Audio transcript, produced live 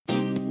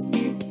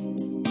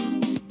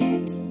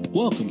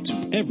Welcome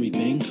to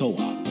Everything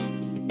Co-op,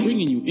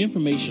 bringing you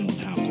information on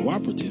how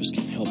cooperatives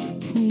can help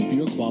improve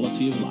your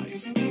quality of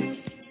life.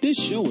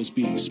 This show is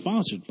being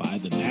sponsored by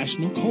the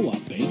National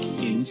Co-op Bank,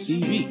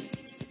 NCB.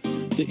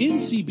 The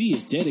NCB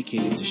is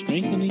dedicated to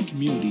strengthening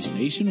communities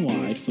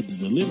nationwide for the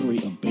delivery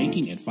of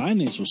banking and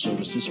financial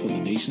services for the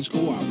nation's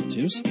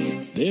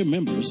cooperatives, their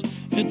members,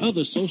 and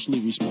other socially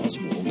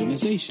responsible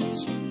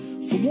organizations.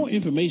 For more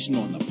information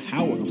on the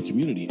power of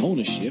community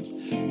ownership,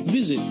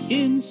 visit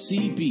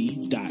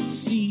ncb.coop.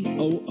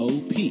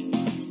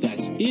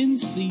 That's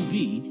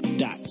ncb.coop.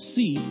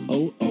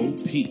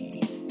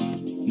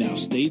 Now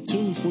stay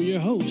tuned for your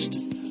host,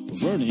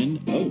 Vernon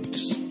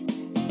Oakes.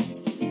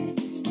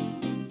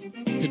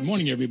 Good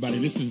morning, everybody.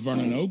 This is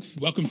Vernon Oakes.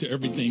 Welcome to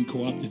Everything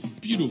Co-op this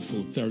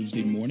beautiful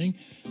Thursday morning.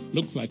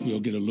 Looks like we'll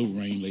get a little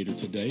rain later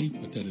today,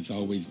 but that is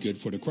always good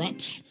for the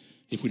crops,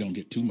 if we don't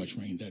get too much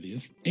rain, that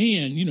is.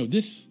 And,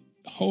 this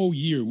whole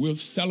year, we're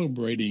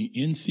celebrating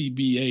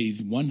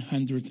NCBA's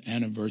 100th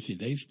anniversary.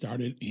 They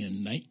started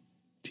in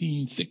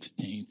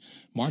 1916,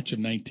 March of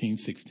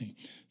 1916.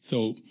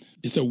 So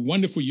it's a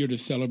wonderful year to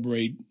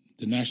celebrate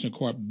the National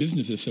Co-op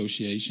Business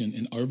Association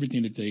and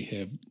everything that they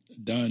have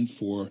done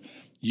for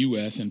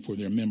U.S. and for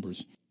their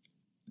members.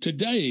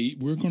 Today,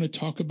 we're going to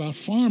talk about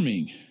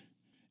farming,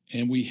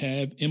 and we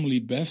have Emily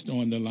Best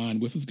on the line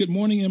with us. Good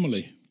morning,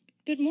 Emily.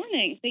 Good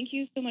morning. Thank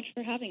you so much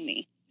for having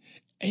me.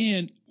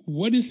 And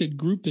what is the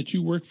group that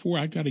you work for?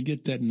 I got to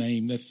get that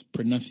name, that's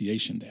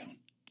pronunciation down.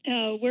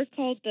 We're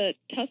called the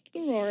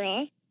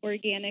Tuscarora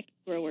Organic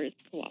Growers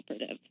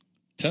Cooperative.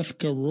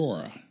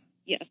 Tuscarora.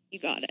 Yes, you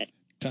got it.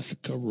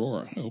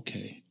 Tuscarora,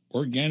 okay.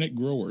 Organic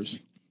growers.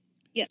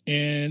 Yes.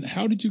 And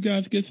how did you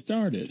guys get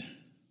started?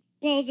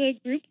 Well, the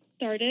group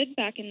started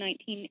back in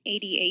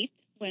 1988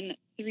 when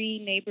 3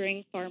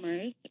 neighboring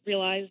farmers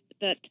realized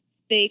that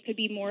they could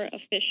be more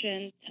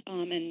efficient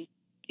and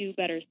do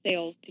better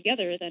sales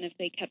together than if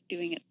they kept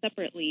doing it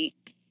separately.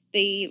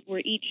 They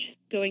were each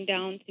going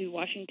down to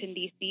Washington,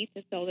 D.C.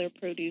 to sell their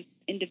produce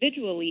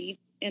individually,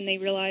 and they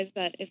realized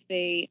that if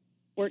they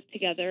worked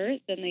together,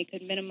 then they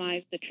could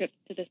minimize the trips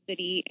to the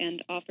city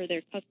and offer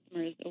their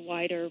customers a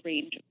wider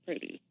range of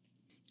produce.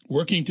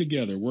 Working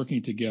together,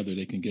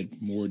 they can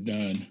get more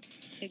done.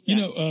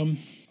 Exactly.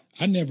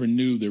 I never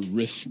knew the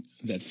risk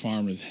that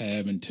farmers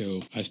have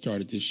until I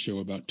started this show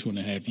about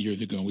 2.5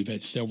 years ago. We've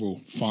had several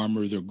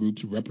farmers or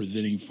groups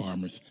representing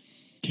farmers.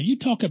 Can you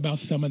talk about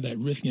some of that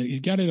risk? You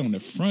got it on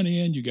the front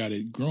end, you got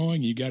it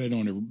growing, you got it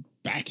on the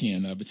back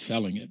end of it,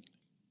 selling it.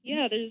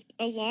 Yeah, there's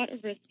a lot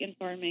of risk in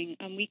farming.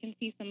 We can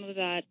see some of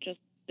that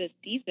just this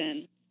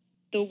season.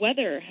 The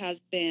weather has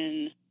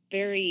been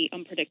very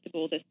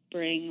unpredictable this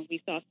spring.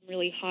 We saw some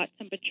really hot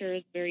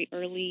temperatures very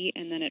early,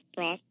 and then it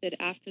frosted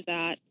after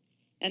that.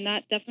 And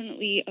that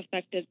definitely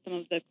affected some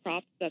of the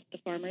crops that the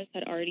farmers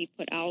had already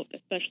put out,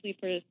 especially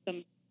for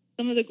some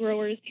of the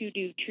growers who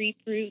do tree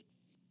fruits.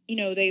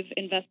 They've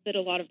invested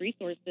a lot of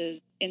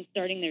resources in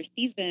starting their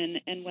season,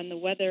 and when the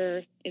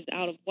weather is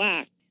out of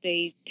whack,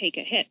 they take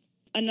a hit.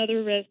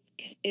 Another risk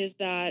is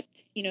that,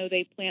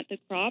 they plant the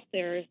crop.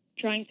 They're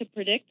trying to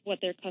predict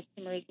what their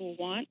customers will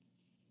want.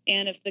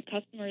 And if the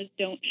customers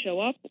don't show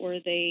up or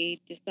they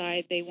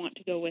decide they want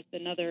to go with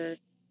another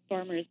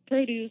farmer's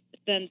produce,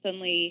 then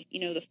suddenly,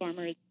 the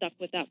farmer is stuck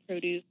with that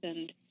produce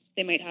and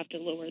they might have to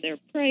lower their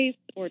price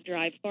or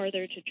drive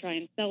farther to try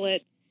and sell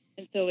it.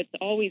 And so it's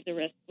always a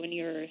risk when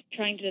you're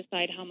trying to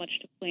decide how much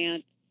to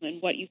plant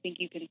and what you think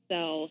you can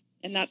sell.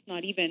 And that's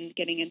not even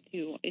getting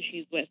into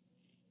issues with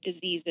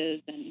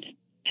diseases and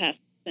pests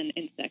and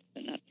insects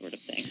and that sort of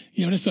thing.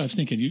 That's what I was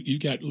thinking. You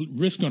got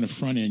risk on the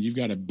front end. You've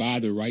got to buy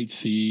the right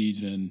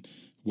seeds and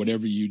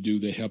whatever you do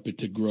to help it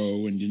to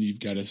grow. And then you've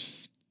got to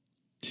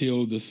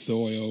till the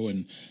soil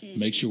and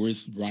make sure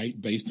it's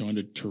right based on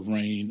the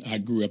terrain. I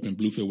grew up in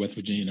Bluefield, West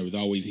Virginia, and there was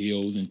always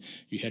hills, and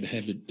you had to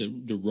have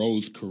the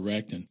rows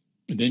correct. And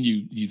then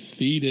you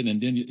seed it,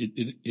 and then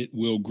it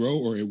will grow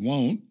or it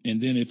won't.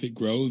 And then if it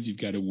grows, you've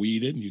got to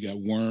weed it, and you got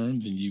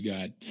worms, and you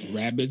got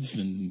rabbits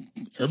and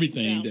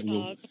everything that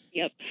will.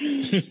 Yep.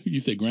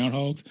 You say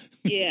groundhogs?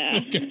 Yeah.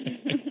 Okay.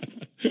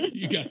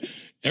 You got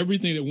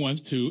everything that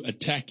wants to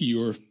attack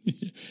your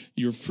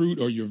fruit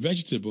or your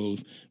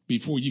vegetables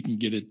before you can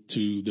get it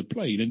to the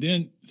plate. And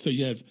then, so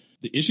you have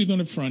the issues on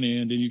the front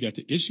end, then you got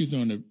the issues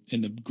in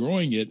the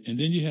growing it, and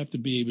then you have to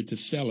be able to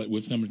sell it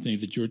with some of the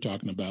things that you're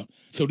talking about.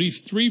 So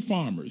these 3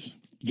 farmers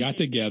got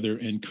together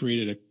and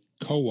created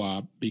a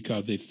co-op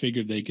because they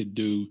figured they could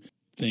do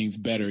things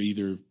better,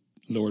 either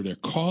lower their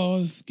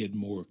costs, get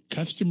more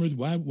customers.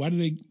 Why do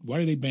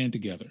they band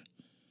together?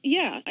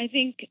 Yeah, I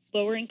think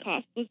lowering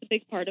costs was a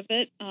big part of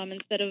it.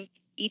 Instead of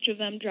each of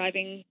them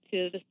driving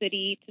to the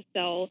city to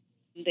sell,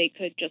 they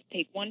could just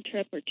take 1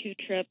 trip or 2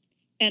 trips.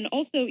 And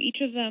also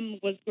each of them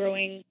was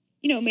growing,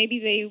 maybe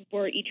they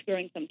were each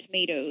growing some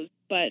tomatoes,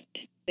 but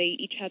they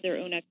each had their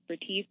own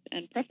expertise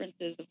and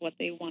preferences of what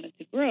they wanted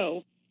to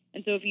grow.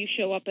 And so if you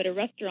show up at a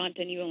restaurant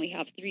and you only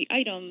have 3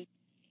 items,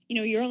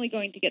 you're only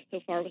going to get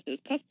so far with those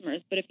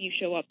customers. But if you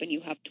show up and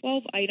you have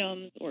 12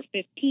 items or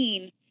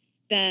 15,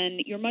 then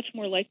you're much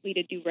more likely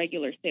to do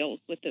regular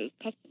sales with those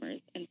customers.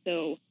 And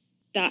so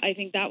I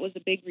think that was a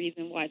big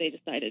reason why they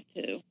decided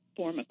to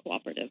form a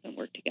cooperative and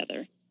work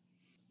together.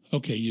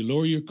 Okay, you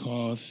lower your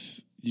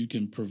costs, you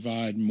can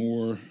provide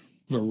more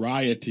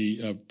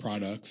variety of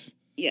products.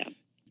 Yeah.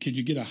 Could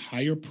you get a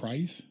higher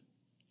price?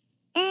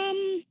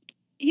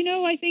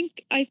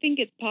 I think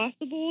it's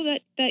possible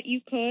that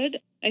you could.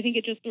 I think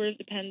it just sort of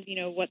depends,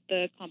 what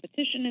the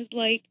competition is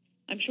like.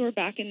 I'm sure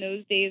back in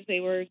those days they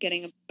were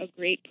getting a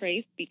great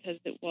price because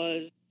it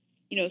was,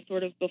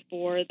 sort of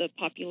before the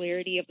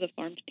popularity of the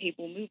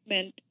farm-to-table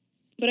movement.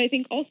 But I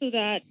think also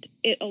that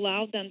it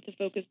allowed them to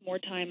focus more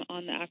time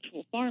on the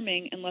actual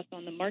farming and less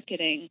on the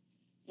marketing,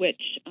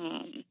 which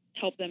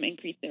helped them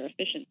increase their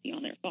efficiency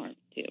on their farms,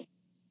 too.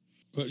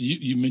 Well,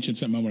 you mentioned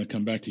something I want to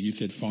come back to. You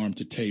said farm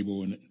to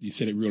table, and you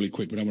said it really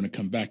quick, but I want to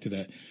come back to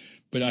that.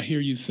 But I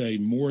hear you say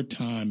more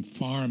time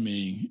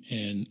farming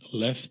and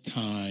less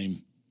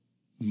time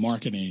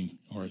marketing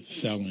or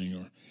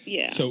selling.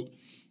 Yeah. So,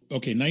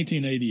 okay,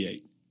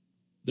 1988,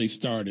 they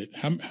started.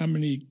 How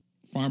many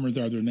farmers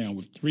are there now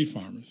with 3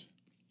 farmers?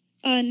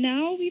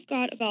 Now we've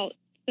got about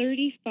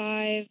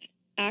 35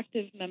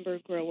 active member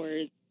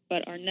growers,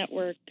 but our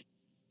network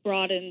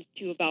broadens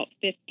to about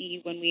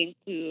 50 when we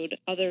include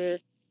other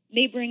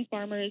neighboring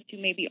farmers who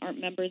maybe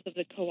aren't members of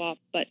the co-op,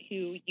 but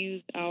who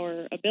use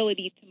our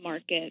ability to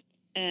market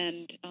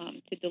and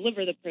to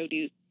deliver the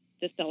produce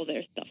to sell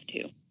their stuff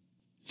too.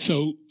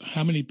 So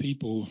how many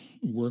people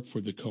work for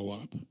the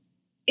co-op?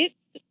 It's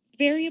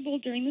variable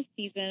during the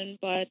season,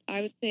 but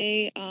I would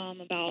say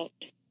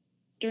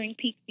during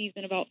peak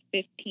season, about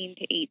 15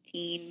 to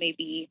 18,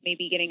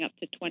 maybe getting up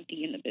to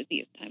 20 in the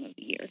busiest time of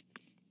the year.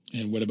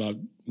 And what about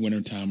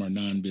wintertime or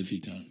non-busy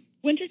time?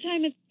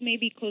 Wintertime, it's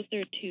maybe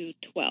closer to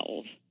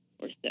 12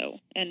 or so,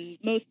 and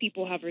most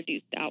people have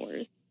reduced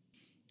hours.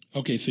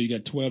 Okay, so you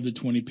got 12 to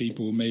 20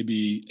 people,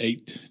 maybe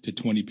 8 to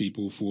 20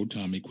 people,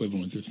 full-time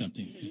equivalents or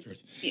something. Mm-hmm.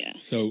 Yeah.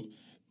 So,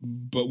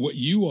 but what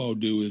you all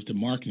do is the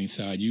marketing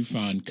side. You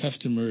find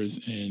customers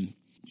and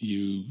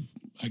you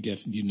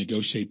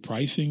negotiate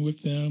pricing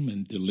with them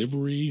and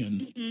delivery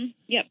and. Mm-hmm.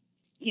 Yep.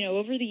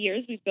 Over the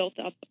years, we've built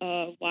up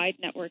a wide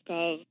network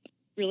of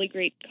really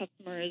great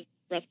customers,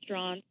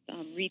 restaurants,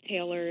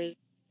 retailers,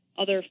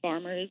 other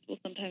farmers will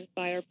sometimes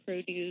buy our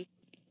produce.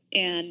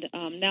 And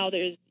now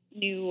there's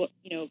new,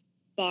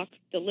 box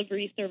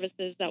delivery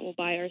services that will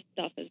buy our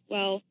stuff as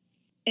well.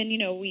 And,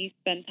 we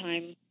spend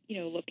time,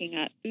 looking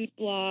at food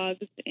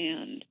blogs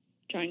and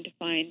trying to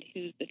find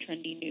who's the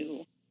trendy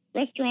new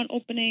restaurant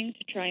opening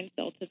to try and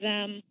sell to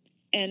them.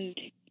 And,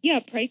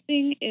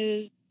 pricing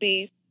is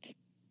based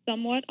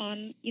somewhat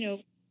on,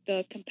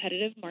 the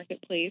competitive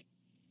marketplace,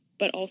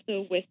 but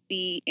also with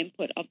the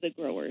input of the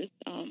growers.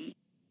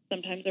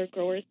 Sometimes our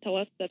growers tell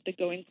us that the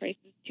going price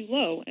is too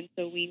low, and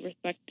so we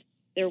respect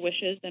their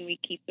wishes and we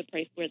keep the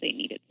price where they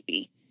need it to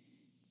be.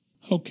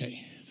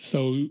 Okay,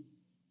 so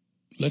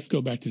let's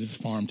go back to this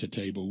farm to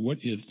table.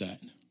 What is that?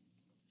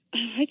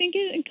 I think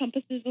it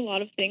encompasses a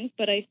lot of things,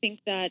 but I think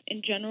that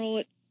in general,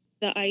 it's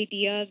the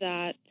idea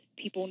that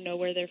people know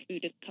where their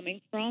food is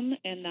coming from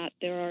and that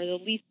there are the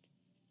least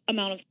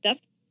amount of steps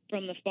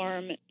from the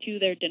farm to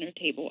their dinner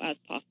table as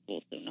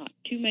possible. So not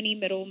too many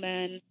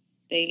middlemen.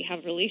 They have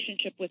a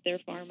relationship with their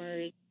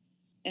farmers,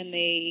 and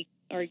they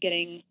are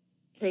getting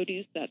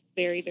produce that's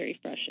very, very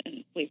fresh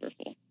and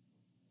flavorful.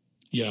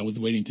 Yeah, I was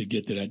waiting to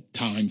get to that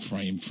time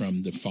frame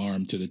from the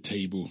farm to the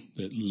table.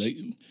 The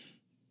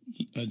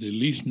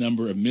least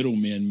number of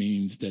middlemen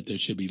means that there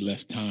should be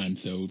less time.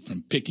 So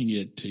from picking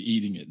it to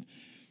eating it.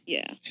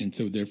 Yeah. And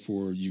so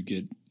therefore you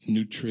get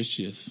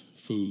nutritious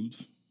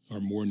foods or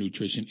more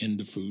nutrition in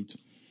the foods.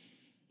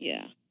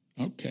 Yeah.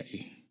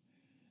 Okay.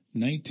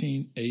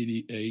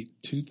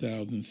 1988,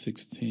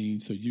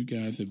 2016. So you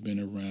guys have been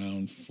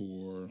around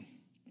for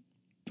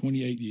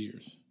 28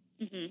 years.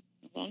 Mm-hmm. A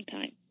long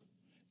time.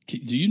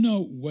 Do you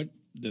know what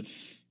the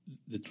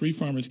 3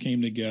 farmers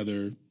came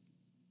together,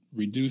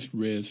 reduce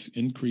risk,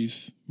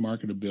 increase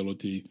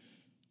marketability,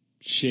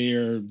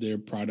 share their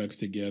products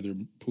together,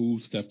 pool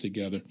stuff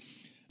together?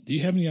 Do you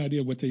have any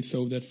idea what they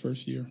sold that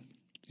first year?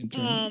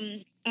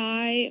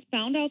 I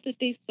found out that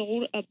they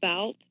sold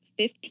about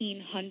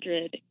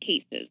 1,500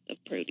 cases of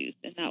produce,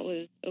 and that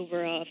was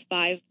over a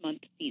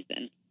 5-month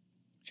season.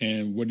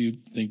 And what do you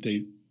think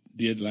they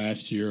did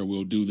last year or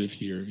will do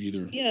this year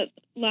either? Yeah,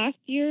 last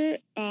year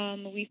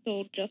we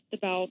sold just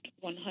about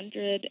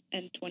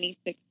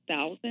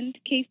 126,000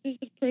 cases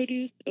of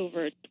produce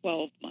over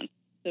 12 months.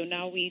 So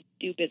now we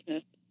do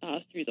business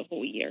through the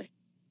whole year.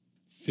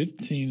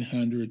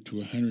 1,500 to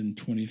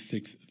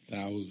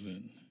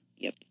 126,000.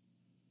 Yep,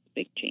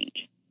 big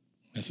change.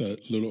 That's a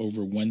little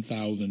over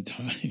 1,000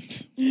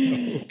 times.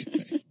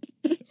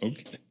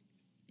 Okay.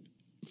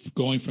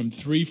 Going from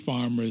 3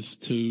 farmers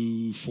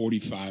to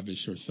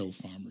 45-ish or so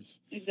farmers.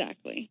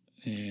 Exactly.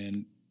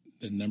 And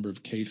the number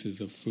of cases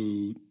of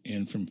food,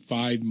 and from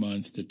 5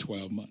 months to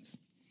 12 months.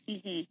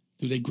 Mm-hmm.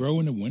 Do they grow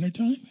in the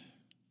wintertime?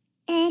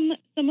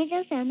 Some of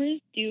our farmers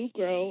do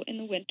grow in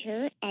the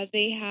winter.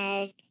 They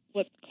have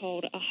what's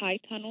called a high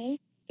tunnel.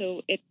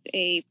 So it's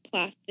a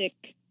plastic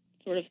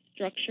sort of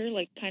structure,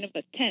 like kind of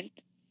a tent.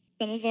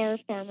 Some of our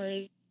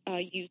farmers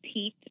use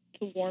heat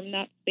to warm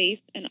that space,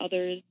 and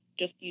others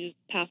just use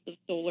passive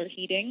solar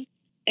heating.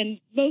 And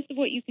most of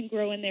what you can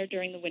grow in there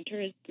during the winter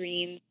is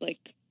greens like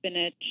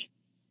spinach,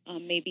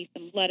 maybe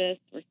some lettuce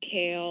or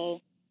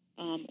kale,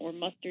 or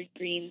mustard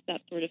greens,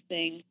 that sort of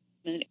thing.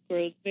 And it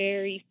grows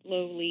very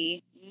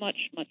slowly, much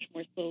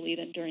more slowly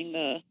than during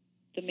the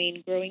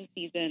main growing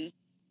season.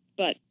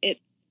 But it's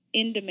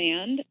in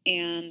demand,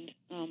 and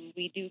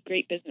we do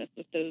great business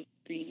with those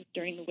greens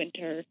during the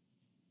winter.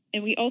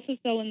 And we also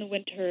sell in the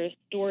winter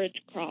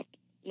storage crops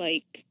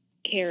like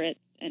carrots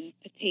and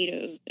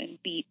potatoes and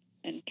beets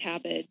and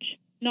cabbage.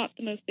 Not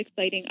the most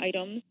exciting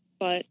items,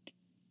 but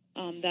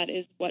that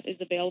is what is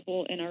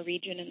available in our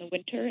region in the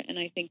winter. And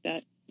I think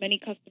that many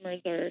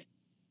customers are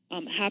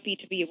happy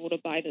to be able to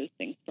buy those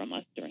things from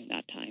us during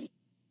that time.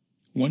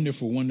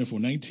 Wonderful, wonderful.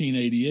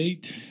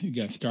 1988, you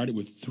got started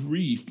with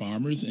 3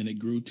 farmers, and it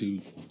grew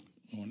to,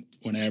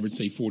 on average,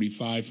 say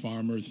 45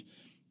 farmers.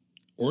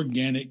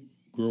 Organic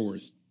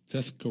growers,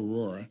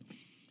 Tuscarora,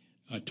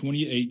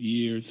 28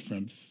 years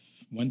from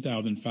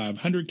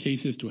 1,500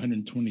 cases to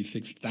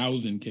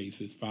 126,000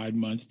 cases, 5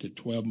 months to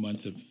 12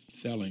 months of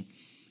selling.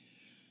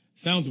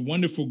 Sounds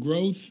wonderful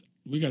growth.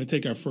 We got to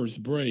take our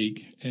first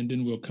break, and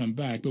then we'll come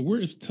back. But where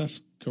is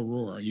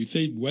Tuscarora? You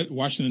say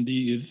Washington,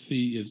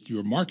 D.C. is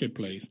your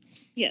marketplace.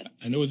 Yes.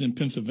 I know it's in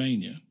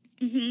Pennsylvania.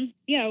 Mm-hmm.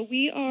 Yeah,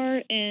 we are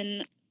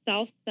in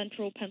south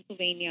central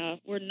Pennsylvania.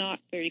 We're not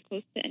very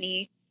close to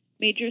any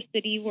major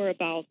city. We're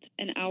about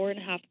an hour and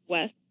a half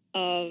west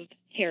of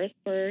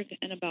Harrisburg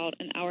and about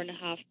an hour and a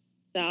half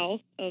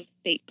south of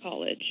State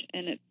College.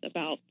 And it's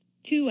about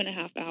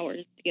 2.5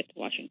 hours to get to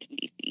Washington,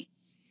 D.C.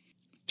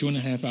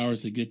 2.5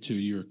 hours to get to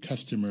your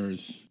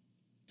customers.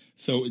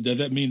 So does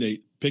that mean they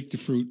pick the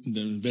fruit and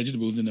the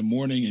vegetables in the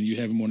morning and you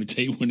have them on the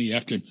table in the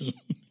afternoon?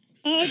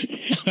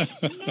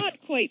 Not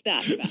quite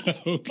that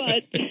fast,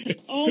 okay.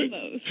 But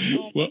almost.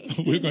 Well,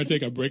 we're going to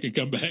take a break and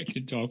come back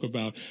and talk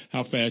about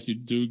how fast you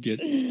do get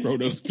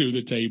produce to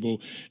the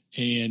table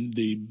and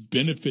the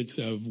benefits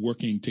of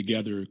working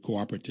together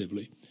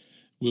cooperatively.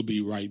 We'll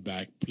be right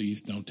back.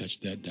 Please don't touch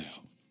that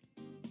dial.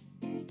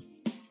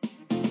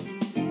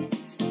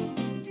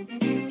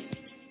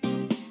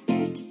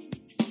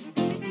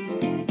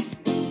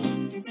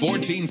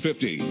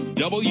 $14.50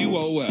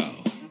 WOL.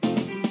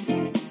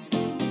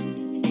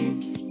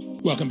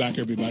 Welcome back,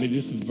 everybody.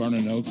 This is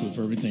Vernon Oakes with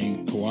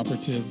Everything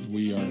Cooperative.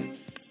 We are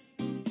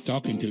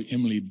talking to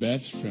Emily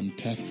Beth from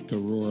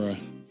Tuscarora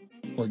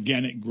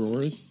Organic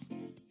Growers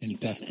in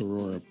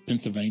Tuscarora,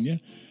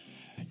 Pennsylvania.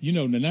 You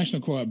know, the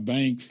National Co-op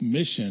Bank's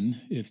mission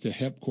is to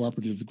help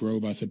cooperatives grow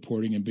by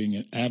supporting and being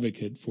an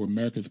advocate for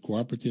America's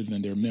cooperatives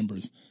and their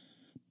members,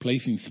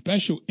 placing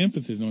special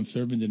emphasis on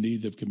serving the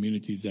needs of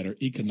communities that are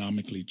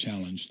economically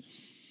challenged,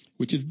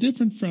 which is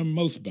different from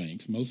most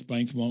banks. Most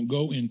banks won't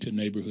go into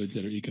neighborhoods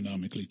that are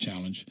economically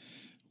challenged,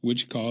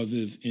 which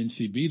causes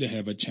NCB to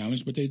have a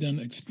challenge, but they've done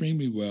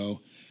extremely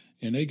well,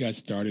 and they got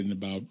started in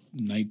about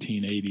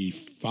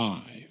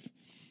 1985.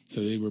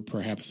 So they were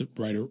perhaps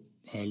right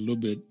a little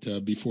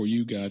bit before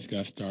you guys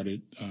got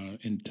started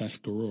in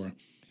Tuscarora.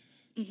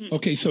 Mm-hmm.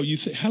 Okay, so you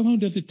say, how long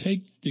does it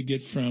take to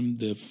get from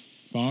the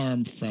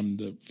farm, from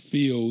the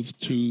fields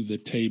to the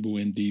table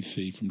in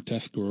D.C., from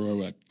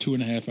Tuscarora, a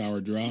 2.5-hour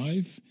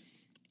drive?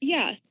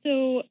 Yeah,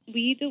 so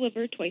we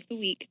deliver twice a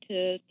week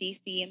to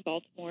D.C. and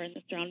Baltimore and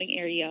the surrounding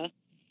area.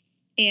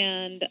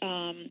 And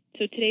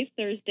so today's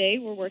Thursday.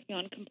 We're working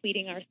on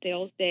completing our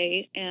sales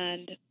day,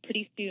 and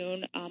pretty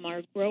soon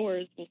our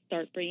growers will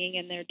start bringing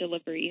in their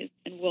deliveries,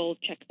 and we'll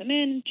check them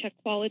in, check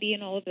quality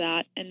and all of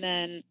that. And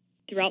then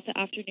throughout the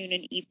afternoon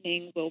and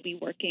evening, we'll be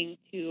working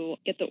to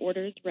get the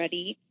orders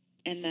ready.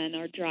 And then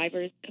our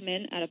drivers come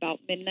in at about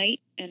midnight,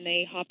 and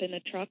they hop in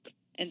the truck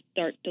and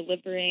start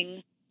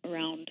delivering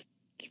around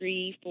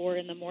 3, 4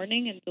 in the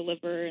morning and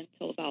deliver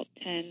until about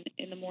 10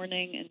 in the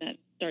morning and then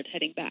start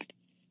heading back.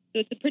 So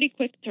it's a pretty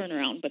quick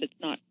turnaround, but it's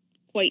not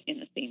quite in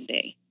the same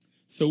day.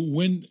 So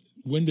when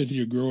does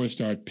your grower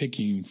start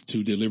picking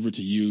to deliver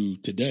to you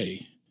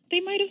today?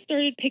 They might have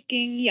started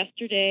picking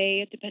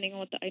yesterday, depending on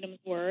what the items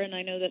were, and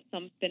I know that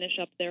some finish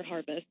up their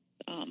harvest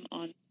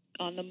on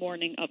the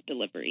morning of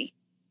delivery.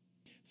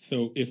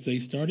 So if they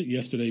started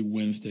yesterday,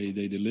 Wednesday,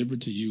 they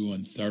delivered to you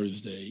on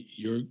Thursday,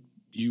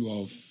 you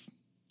all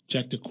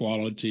check the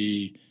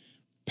quality,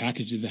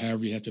 package it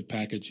however you have to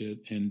package it,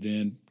 and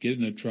then get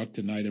in a truck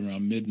tonight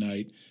around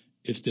midnight.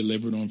 It's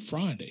delivered on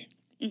Friday.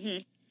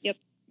 Mm-hmm. Yep.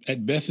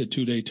 At best, a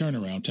 2-day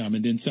turnaround time,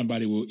 and then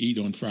somebody will eat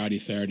on Friday,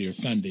 Saturday, or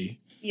Sunday.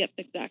 Yep,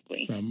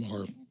 exactly.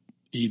 Or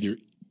either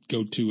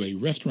go to a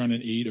restaurant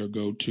and eat or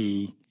go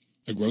to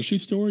a grocery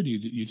store. Do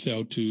you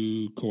sell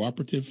to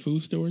cooperative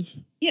food stores?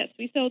 Yes,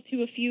 we sell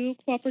to a few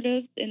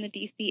cooperatives in the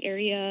D.C.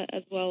 area,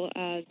 as well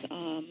as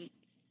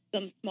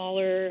some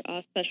smaller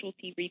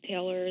specialty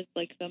retailers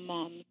like the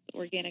Mom's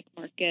Organic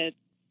Market.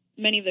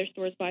 Many of their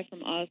stores buy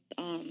from us,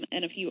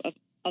 and a few of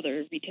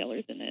other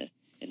retailers in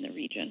the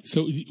region.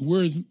 So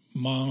where's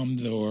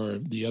Mom's or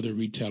the other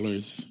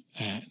retailers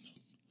at?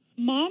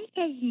 Mom's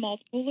has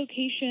multiple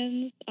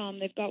locations.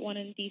 They've got one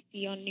in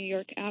D.C. on New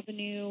York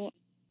Avenue.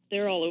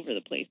 They're all over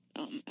the place,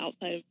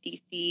 outside of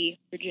D.C.,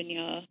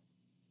 Virginia,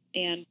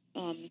 and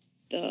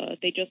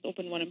they just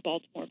opened one in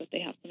Baltimore, but they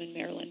have some in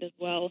Maryland as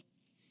well.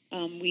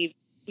 We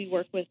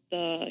work with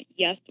the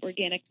Yes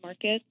Organic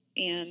Market,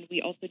 and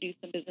we also do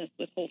some business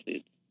with Whole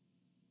Foods.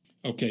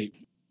 Okay.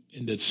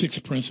 And the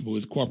sixth principle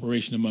is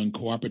cooperation among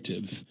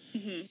cooperatives.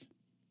 Mm-hmm.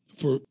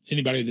 For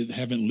anybody that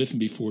haven't listened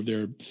before,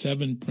 there are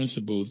 7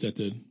 principles that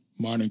the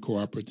modern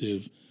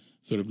cooperative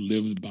sort of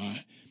lives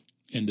by,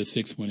 and the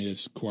sixth one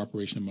is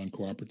cooperation among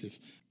cooperatives.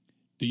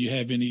 Do you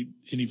have any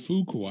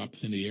food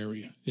co-ops in the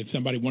area? If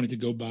somebody wanted to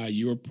go buy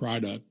your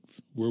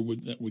products,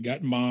 we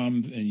got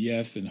Mom's and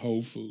Yes and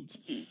Whole Foods.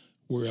 Mm-hmm.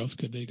 Where else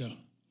could they go?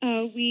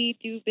 We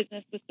do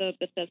business with the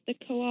Bethesda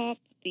Co-op,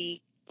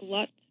 the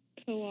Glut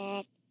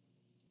Co-op,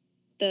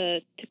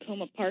 the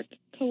Tacoma Park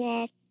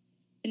Co-op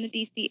in the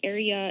D.C.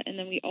 area, and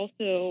then we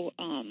also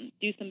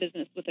do some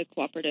business with a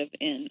cooperative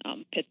in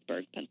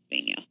Pittsburgh,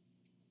 Pennsylvania.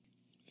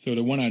 So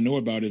the one I know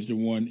about is the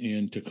one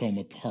in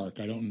Tacoma Park.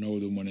 I don't know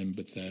the one in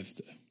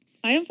Bethesda.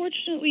 I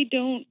unfortunately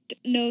don't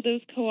know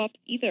those co-ops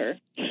either.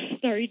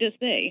 Sorry to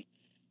say.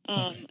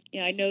 Okay.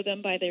 Yeah, I know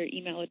them by their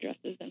email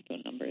addresses and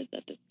phone numbers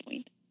at this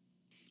point.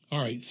 All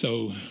right,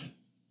 so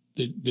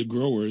the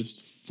growers,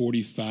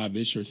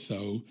 45-ish or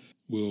so,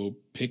 will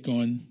pick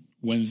on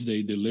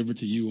Wednesday, deliver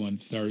to you on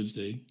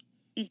Thursday,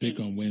 mm-hmm. pick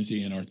on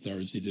Wednesday and or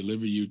Thursday,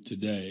 deliver you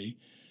today.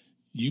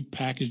 You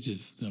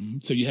package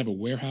them. So you have a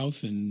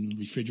warehouse and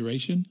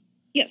refrigeration?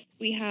 Yes,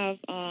 we have.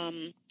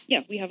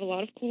 We have a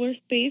lot of cooler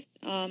space,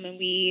 and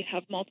we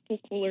have multiple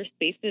cooler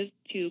spaces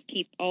to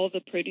keep all of the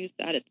produce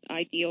at its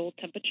ideal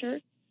temperature.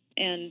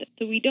 And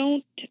so we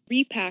don't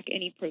repack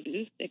any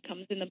produce. It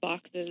comes in the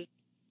boxes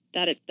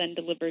that it's then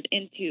delivered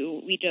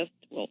into. We just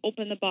will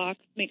open the box,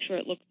 make sure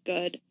it looks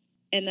good,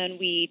 and then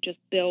we just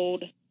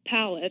build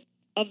pallets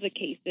of the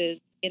cases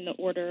in the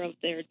order of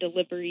their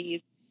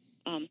deliveries,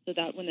 so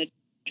that when the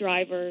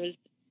drivers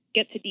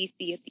get to DC,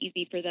 it's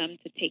easy for them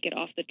to take it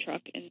off the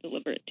truck and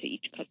deliver it to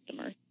each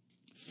customer.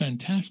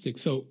 Fantastic.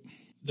 So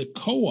the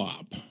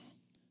co-op,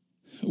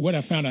 what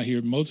I found out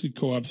here, mostly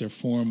co-ops are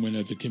formed when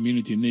there's a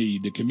community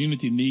need. The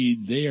community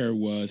need there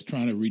was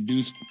trying to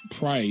reduce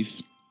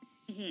price,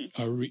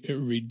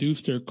 mm-hmm.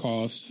 Reduce their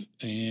costs,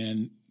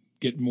 and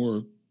get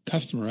more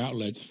customer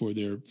outlets for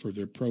their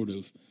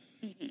produce.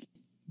 Mm-hmm.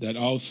 That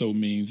also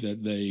means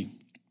that they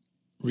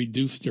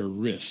reduce their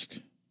risk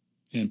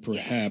and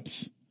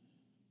perhaps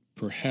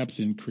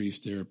increase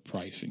their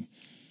pricing.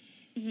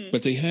 Mm-hmm.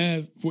 But they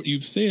have, what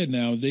you've said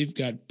now, they've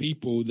got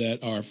people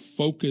that are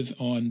focused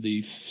on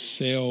the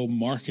sale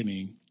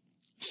marketing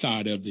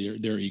side of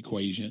their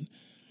equation,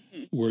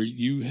 mm-hmm. where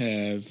you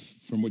have,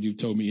 from what you've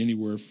told me,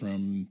 anywhere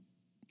from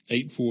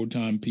 8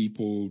 full-time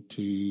people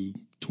to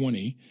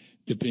 20,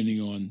 depending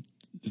on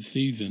the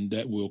season,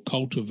 that will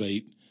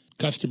cultivate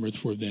customers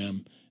for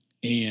them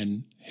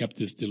and help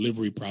this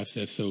delivery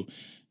process. So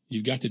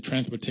you've got the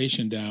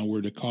transportation down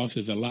where the cost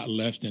is a lot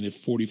less than if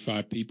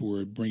 45 people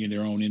were bringing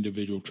their own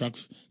individual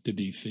trucks to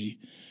D.C.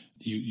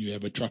 You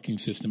have a trucking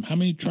system. How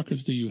many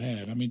truckers do you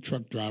have? How many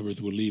truck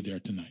drivers will leave there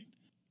tonight?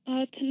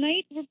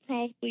 Tonight we're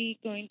probably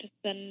going to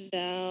send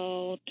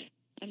out,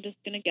 I'm just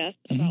going to guess,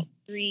 mm-hmm. about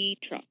 3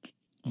 trucks.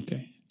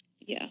 Okay.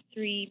 Yeah,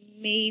 3,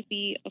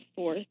 maybe a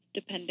 4th,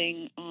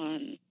 depending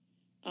on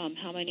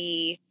how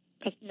many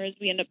customers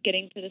we end up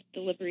getting for this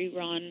delivery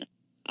run.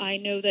 I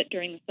know that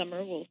during the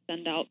summer we'll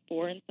send out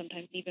 4 and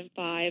sometimes even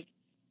 5.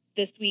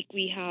 This week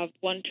we have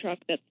 1 truck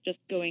that's just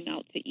going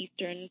out to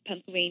eastern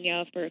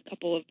Pennsylvania for a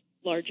couple of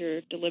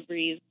larger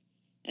deliveries,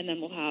 and then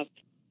we'll have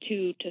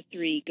 2 to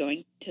 3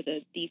 going to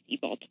the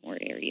D.C.-Baltimore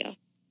area.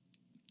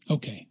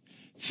 Okay.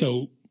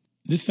 So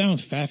this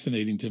sounds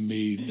fascinating to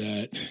me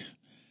that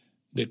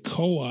the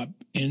co-op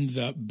ends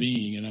up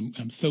being, and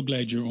I'm so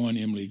glad you're on,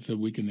 Emily, so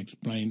we can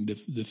explain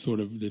this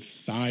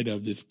side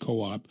of this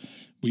co-op.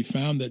 We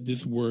found that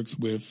this works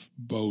with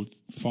both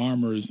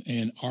farmers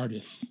and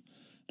artists.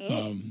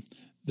 Oh.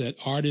 That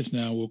artists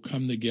now will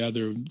come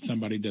together.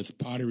 Somebody does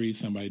pottery,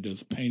 somebody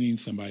does painting,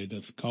 somebody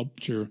does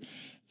sculpture,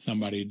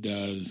 somebody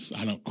does,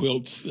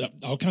 quilts,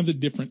 all kinds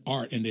of different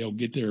art, and they'll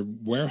get their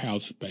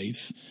warehouse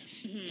space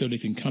mm-hmm. so they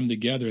can come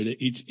together.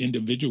 That each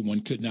individual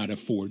one could not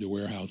afford the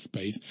warehouse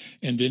space.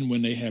 And then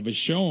when they have a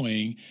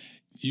showing,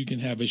 you can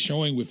have a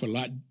showing with a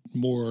lot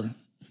more,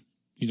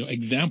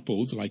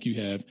 examples, like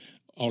you have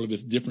all of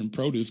this different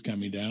produce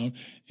coming down,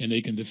 and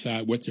they can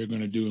decide what they're going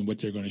to do and what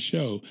they're going to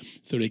show,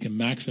 so they can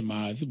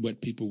maximize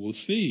what people will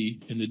see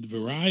and the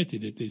variety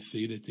that they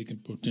see, that they can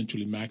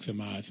potentially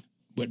maximize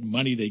what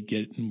money they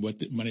get and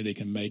what money they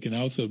can make. And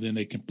also then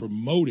they can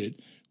promote it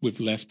with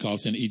less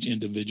cost than each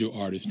individual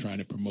artist trying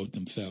to promote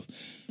themselves.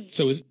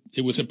 So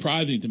it was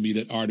surprising to me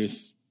that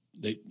artists,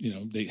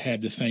 they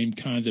had the same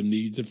kinds of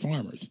needs of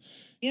farmers.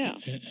 Yeah.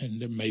 And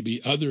there may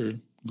be other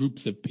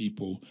groups of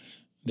people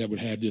that would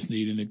have this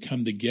need and then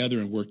come together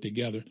and work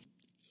together.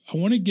 I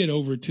want to get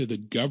over to the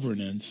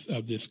governance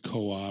of this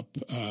co-op,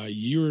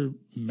 your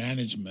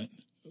management.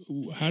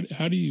 How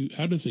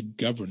does the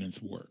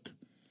governance work?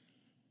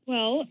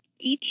 Well,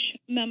 each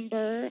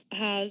member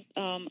has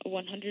a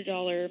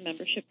 $100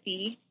 membership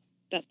fee.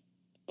 That's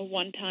a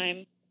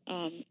one-time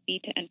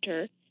fee to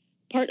enter.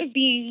 Part of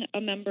being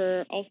a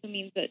member also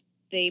means that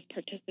they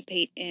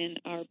participate in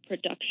our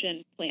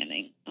production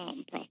planning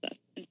process.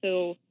 And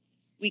so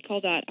we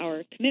call that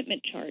our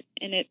commitment chart,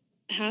 and it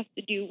has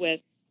to do with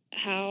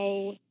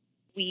how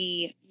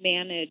we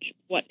manage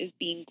what is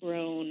being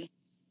grown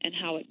and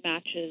how it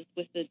matches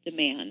with the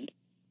demand.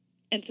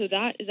 And so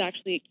that is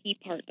actually a key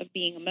part of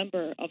being a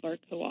member of our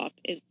co-op,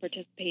 is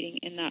participating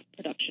in that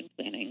production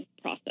planning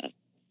process.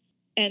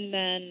 And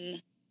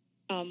then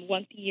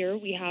once a year,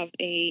 we have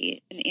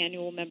an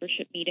annual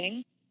membership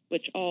meeting,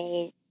 which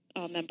all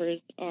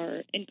members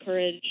are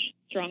encouraged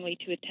strongly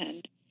to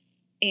attend.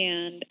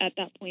 And at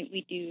that point,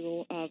 we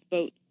do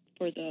vote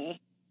for the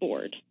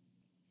board.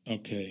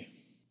 Okay.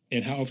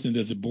 And how often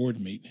does the board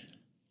meet?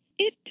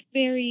 It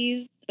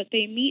varies, but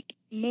they meet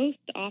most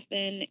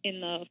often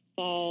in the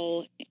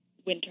fall,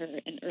 winter,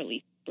 and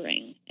early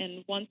spring.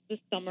 And once the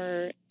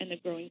summer and the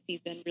growing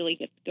season really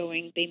gets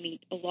going, they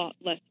meet a lot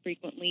less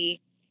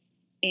frequently.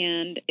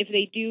 And if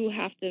they do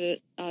have to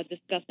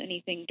discuss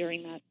anything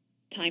during that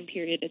time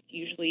period, it's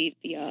usually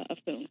via a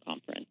phone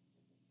conference.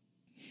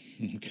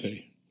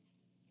 Okay.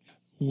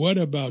 What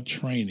about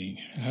training?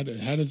 How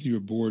does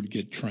your board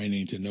get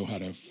training to know how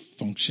to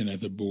function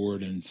as a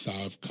board and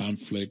solve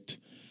conflict?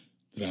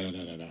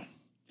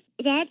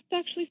 That's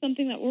actually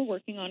something that we're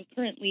working on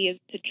currently, is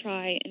to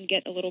try and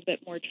get a little bit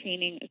more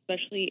training,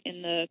 especially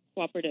in the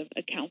cooperative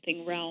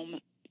accounting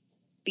realm,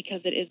 because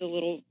it is a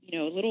little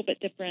bit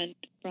different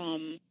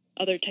from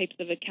other types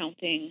of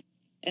accounting.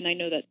 And I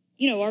know that,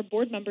 our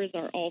board members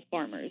are all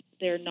farmers.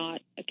 They're not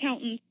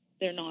accountants.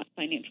 They're not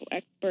financial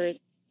experts.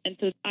 And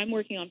so I'm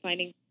working on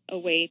finding a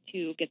way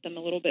to get them a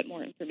little bit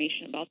more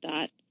information about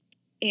that.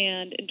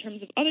 And in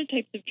terms of other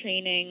types of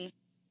training,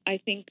 I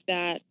think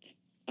that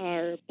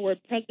our board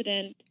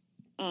president,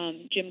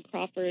 Jim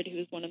Crawford, who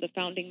is one of the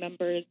founding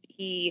members,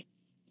 he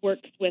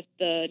works with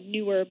the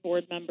newer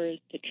board members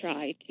to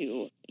try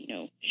to,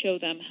 show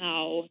them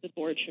how the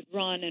board should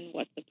run and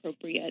what's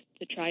appropriate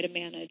to try to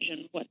manage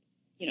and what,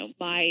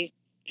 my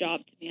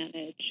job to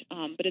manage.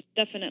 But it's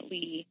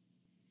definitely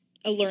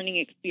a learning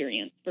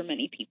experience for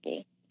many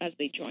people as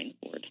they join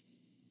the board.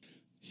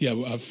 Yeah,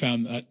 well, I've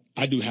found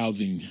I do I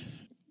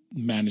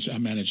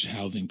manage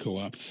housing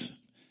co-ops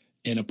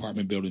in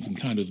apartment buildings and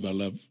condos, but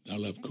I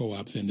love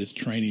co-ops, and this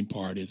training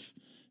part is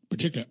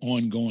particularly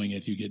ongoing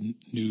as you get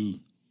new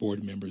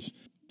board members.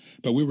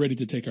 But we're ready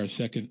to take our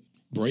second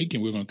break,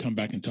 and we're going to come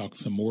back and talk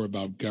some more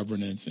about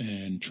governance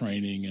and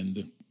training and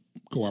the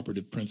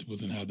cooperative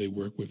principles and how they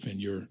work within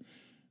your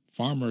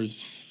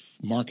farmers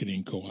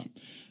marketing co-op.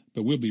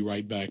 But we'll be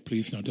right back.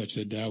 Please don't touch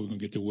that dial. We're going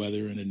to get the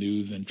weather and the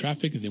news and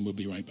traffic, and then we'll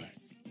be right back.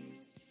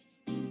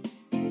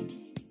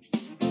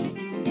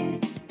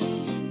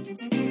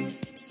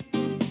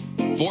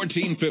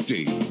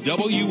 $14.50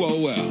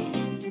 WOL.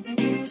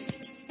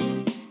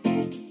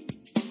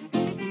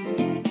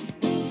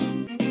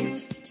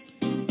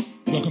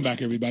 Welcome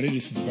back, everybody.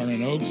 This is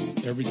Vernon Oaks,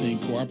 Everything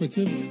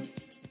Cooperative.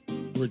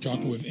 We're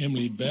talking with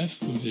Emily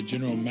Best, who's the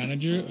general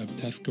manager of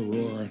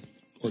Tuscarora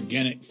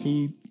Organic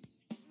Food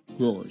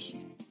Growers.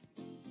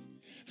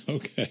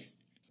 Okay.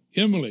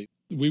 Emily,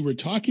 we were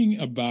talking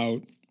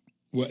about,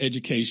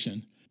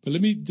 education, but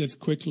let me just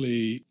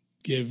quickly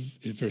give,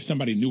 if there's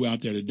somebody new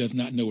out there that does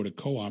not know what a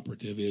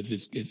cooperative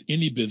is, it's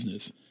any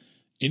business.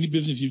 Any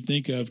business you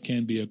think of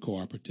can be a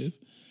cooperative.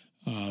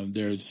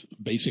 There's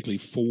basically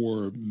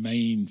four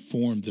main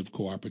forms of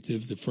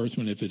cooperatives. The first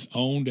one, if it's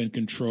owned and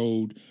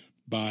controlled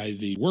by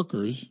the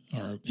workers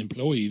or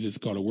employees, it's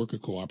called a worker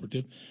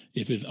cooperative.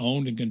 If it's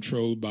owned and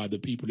controlled by the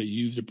people that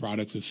use the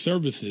products or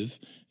services,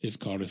 it's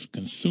called a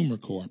consumer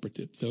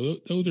cooperative. So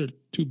those are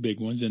two big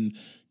ones. And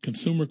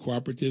consumer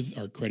cooperatives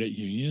are credit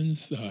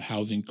unions,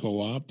 housing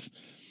co-ops,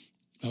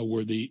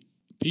 where the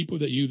people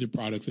that use the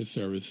products or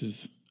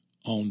services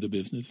own the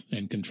business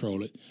and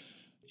control it.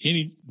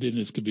 Any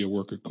business could be a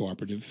worker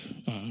cooperative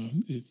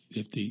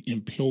if the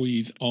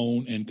employees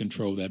own and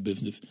control that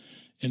business.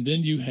 And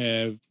then you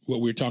have what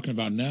we're talking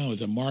about now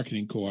is a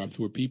marketing co-op,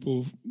 where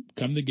people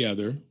come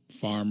together,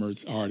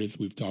 farmers, artists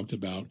we've talked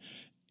about,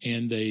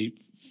 and they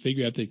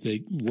figure out that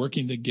they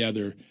working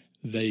together,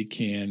 they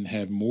can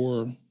have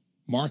more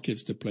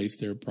markets to place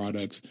their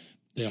products.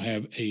 They'll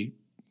have a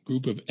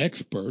group of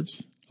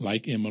experts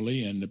like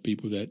Emily and the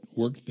people that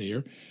work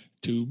there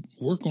to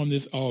work on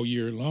this all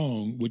year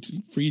long, which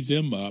frees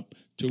them up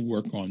to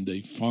work on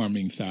the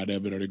farming side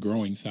of it or the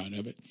growing side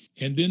of it.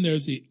 And then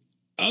there's the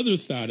other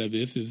side of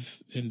this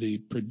is in the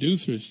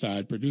producer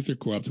side, producer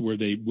co-ops, where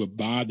they will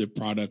buy the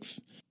products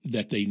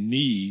that they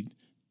need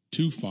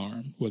to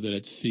farm, whether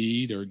that's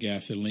seed or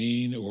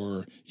gasoline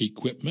or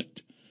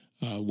equipment,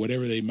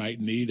 whatever they might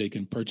need, they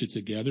can purchase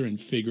together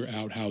and figure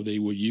out how they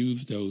will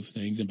use those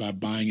things. And by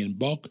buying in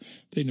bulk,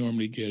 they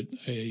normally get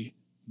a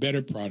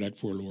better product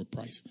for a lower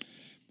price.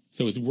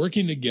 So it's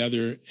working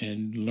together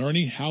and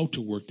learning how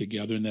to work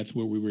together, and that's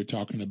where we were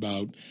talking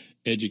about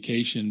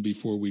education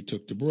before we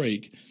took the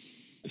break.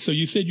 So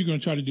you said you're going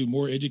to try to do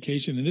more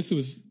education, and this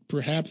was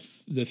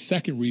perhaps the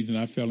second reason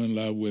I fell in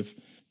love with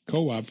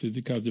co-ops is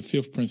because the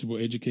fifth principle,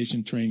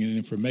 education, training, and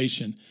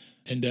information,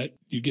 and that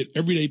you get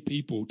everyday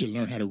people to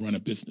learn how to run a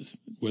business,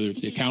 whether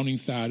it's the accounting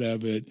side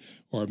of it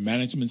or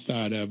management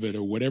side of it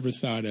or whatever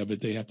side of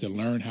it, they have to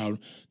learn how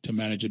to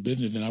manage a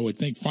business. And I would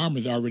think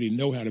farmers already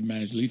know how to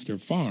manage at least their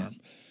farm,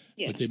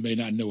 but they may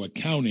not know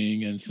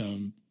accounting and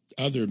some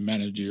other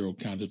managerial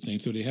kinds of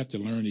things. So they have to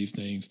learn these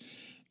things.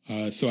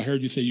 So I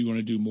heard you say you're going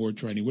to do more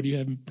training. What do you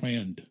have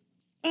planned?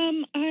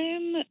 I'm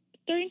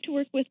starting to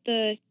work with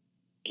the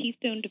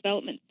Keystone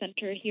Development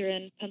Center here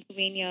in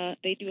Pennsylvania.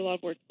 They do a lot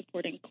of work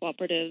supporting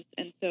cooperatives,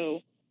 and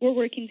so we're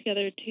working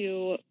together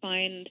to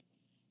find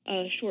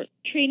a short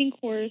training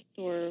course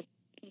or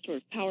some sort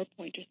of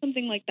PowerPoint or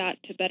something like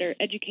that to better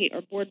educate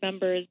our board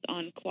members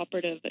on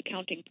cooperative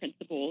accounting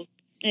principles.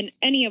 And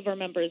any of our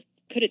members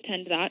could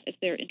attend that if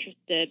they're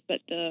interested,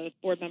 but the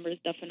board members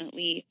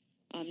definitely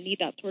need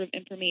that sort of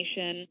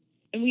information.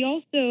 And we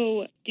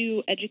also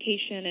do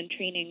education and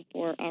training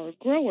for our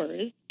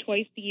growers.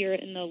 Twice a year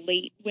in the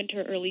late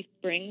winter, early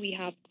spring, we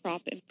have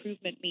crop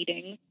improvement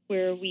meetings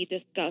where we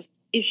discuss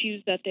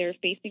issues that they're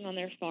facing on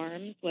their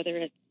farms, whether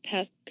it's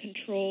pest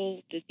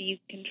control, disease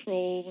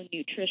control,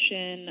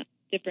 nutrition,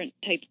 different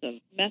types of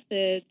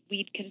methods,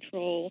 weed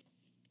control,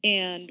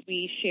 and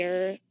we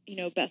share,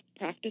 best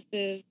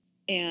practices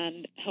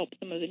and help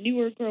some of the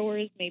newer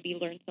growers maybe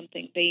learn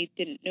something they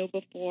didn't know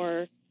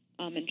before,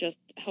 and just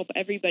help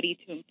everybody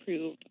to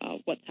improve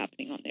what's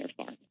happening on their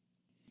farm.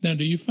 Now,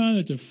 do you find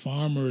that the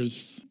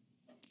farmers,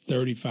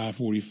 35,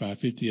 45,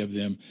 50 of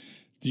them,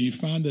 do you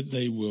find that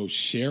they will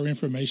share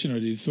information, or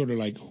do they sort of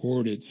like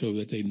hoard it so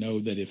that they know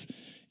that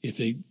if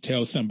they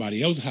tell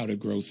somebody else how to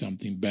grow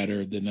something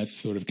better, then that's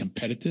sort of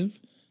competitive?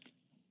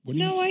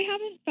 No, I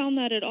haven't found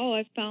that at all.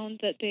 I've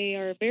found that they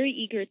are very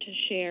eager to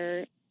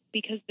share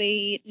because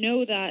they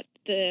know that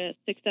the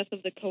success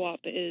of the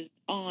co-op is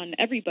on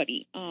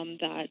everybody,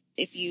 that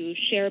if you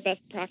share best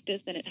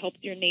practice and it helps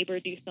your neighbor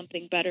do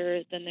something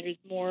better, then there's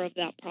more of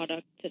that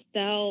product to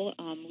sell.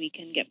 We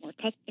can get more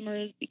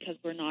customers because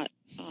we're not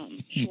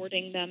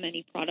shorting them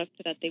any product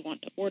that they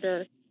want to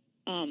order.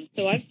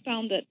 So I've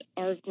found that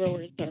our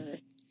growers are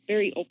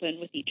very open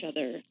with each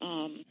other,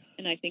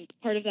 and I think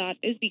part of that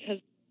is because,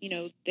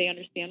 they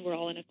understand we're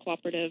all in a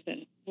cooperative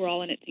and we're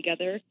all in it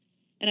together.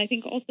 And I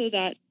think also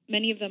that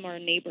many of them are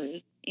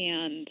neighbors,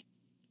 and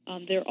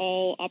they're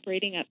all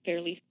operating at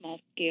fairly small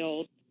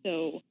scales,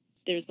 so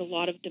there's a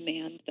lot of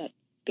demand that's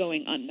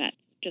going unmet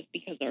just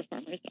because our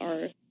farmers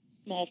are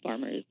small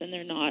farmers and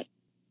they're not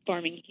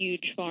farming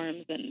huge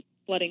farms and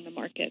flooding the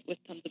market with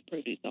tons of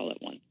produce all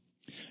at once.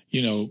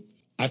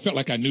 I felt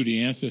like I knew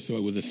the answer, so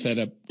it was a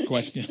setup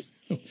question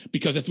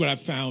because that's what I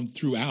found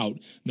throughout,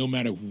 no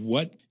matter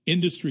what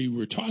industry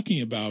we're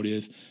talking about,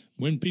 is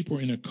when people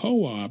are in a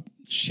co-op,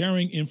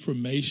 sharing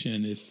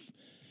information is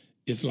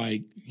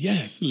like,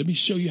 yes, let me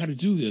show you how to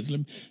do this.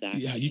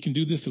 Exactly. Yeah, you can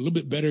do this a little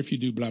bit better if you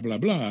do blah, blah,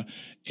 blah.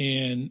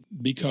 And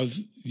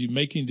because you're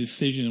making a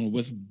decision on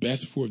what's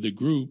best for the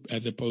group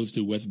as opposed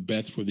to what's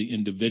best for the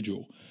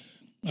individual.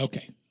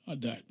 Okay, I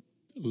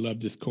love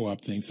this co-op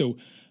thing. So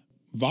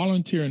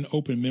volunteer and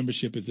open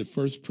membership is the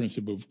first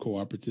principle of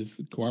cooperatives.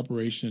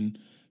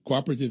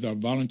 Cooperatives are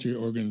volunteer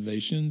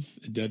organizations.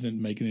 It doesn't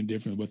make any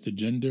difference what the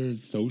gender,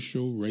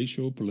 social,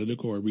 racial,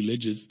 political, or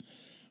religious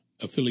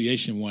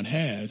affiliation one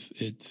has.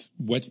 It's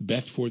what's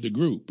best for the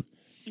group.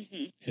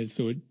 Mm-hmm. And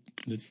so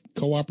this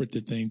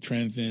cooperative thing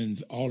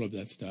transcends all of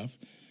that stuff.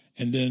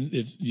 And then,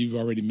 you've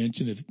already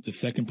mentioned, the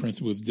second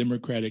principle is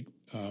democratic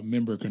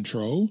member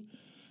control.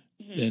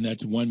 Mm-hmm. And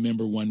that's one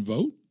member, one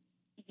vote.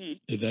 Mm-hmm.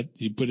 Is that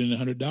you put in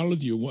 $100,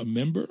 you're one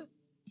member?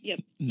 Yep.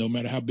 No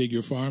matter how big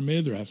your farm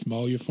is or how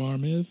small your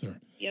farm is or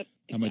yep,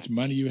 how much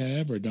money you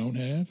have or don't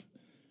have.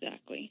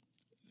 Exactly.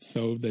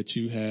 So that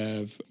you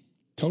have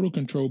total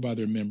control by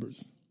their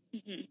members.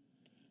 Mm-hmm.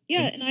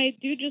 Yeah, and I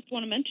do just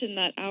want to mention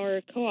that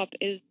our co-op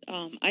is,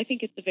 I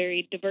think it's a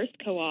very diverse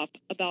co-op.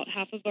 About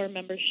half of our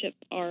membership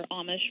are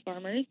Amish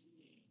farmers.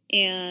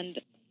 And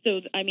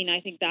so, I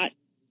think that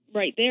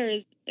right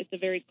there it's a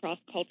very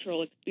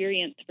cross-cultural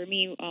experience for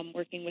me,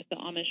 working with the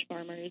Amish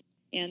farmers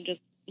and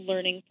just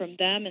learning from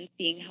them and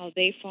seeing how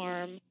they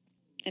farm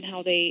and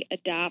how they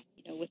adapt,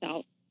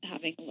 without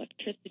having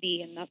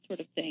electricity and that sort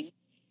of thing.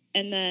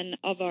 And then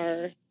of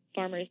our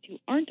farmers who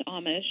aren't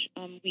Amish,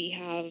 we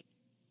have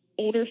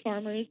older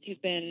farmers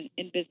who've been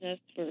in business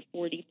for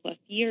 40-plus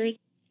years,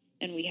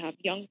 and we have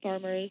young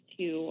farmers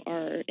who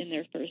are in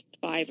their first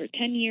 5 or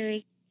 10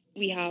 years.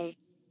 We have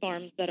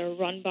farms that are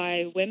run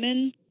by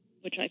women,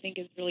 which I think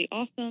is really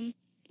awesome.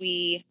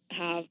 We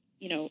have,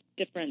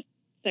 different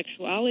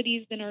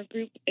sexualities in our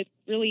group.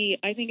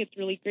 I think it's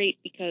really great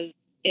because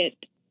it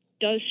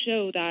does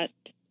show that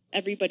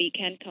everybody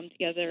can come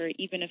together,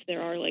 even if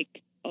there are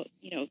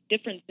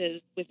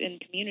differences within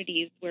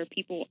communities where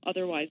people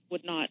otherwise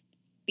would not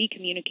be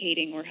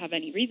communicating or have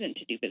any reason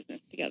to do business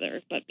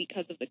together. But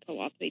because of the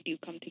co-op, they do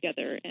come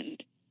together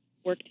and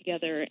work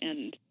together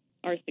and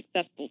are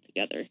successful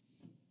together.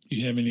 Do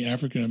you have any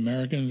African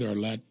Americans or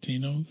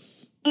Latinos?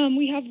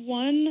 We have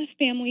one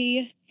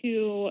family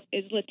who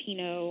is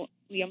Latino.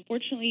 We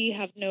unfortunately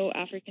have no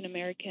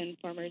African-American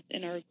farmers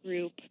in our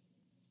group.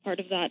 Part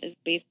of that is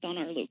based on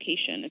our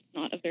location. It's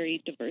not a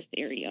very diverse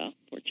area,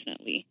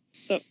 fortunately.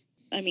 But,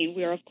 I mean,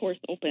 we are, of course,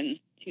 open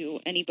to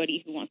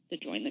anybody who wants to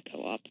join the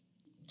co-op.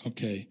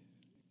 Okay.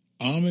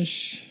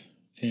 Amish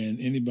and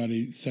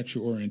anybody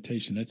sexual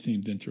orientation, that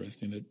seems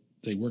interesting that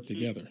they work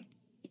together.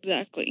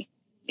 Exactly.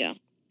 Yeah.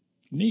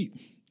 Neat.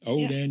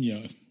 Old and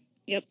young.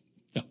 Yep.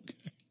 Okay.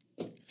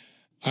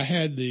 I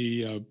had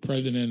the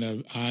president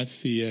of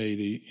ICA,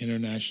 the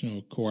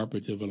International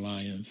Cooperative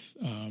Alliance,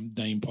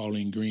 Dame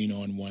Pauline Green,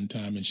 on one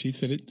time, and she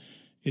said it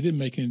didn't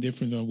make any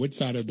difference on which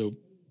side of the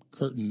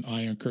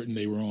iron curtain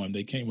they were on.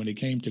 When they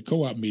came to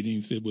co-op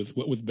meetings, it was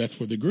what was best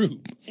for the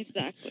group.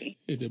 Exactly.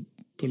 The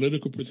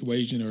political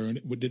persuasion or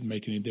it didn't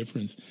make any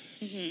difference.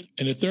 Mm-hmm.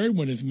 And the third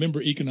one is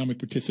member economic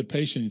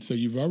participation. So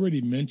you've already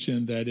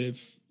mentioned that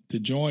to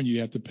join, you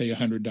have to pay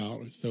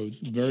 $100. So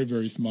it's a very,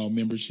 very small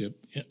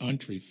membership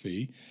entry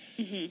fee.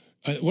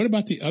 Mm-hmm. What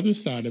about the other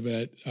side of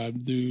it?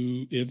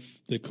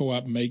 If the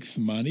co-op makes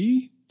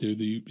money, do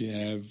they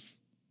have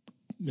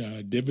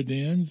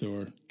dividends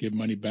or give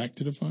money back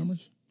to the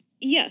farmers?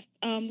 Yes,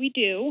 we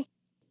do.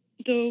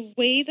 The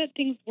way that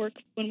things work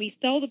when we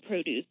sell the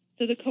produce,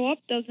 so the co-op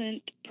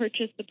doesn't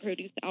purchase the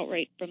produce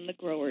outright from the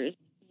growers.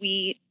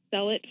 We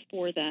sell it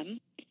for them,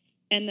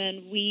 and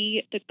then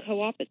the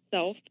co-op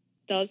itself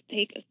does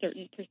take a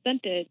certain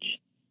percentage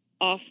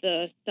off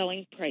the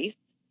selling price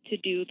to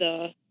do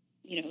the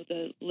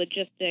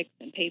logistics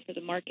and pay for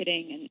the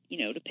marketing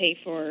and, to pay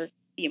for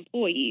the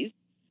employees.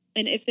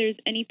 And if there's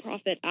any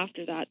profit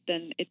after that,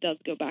 then it does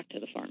go back to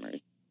the farmers.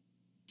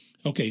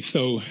 Okay,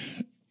 so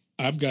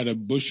I've got a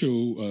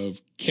bushel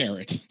of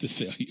carrots to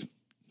sell you,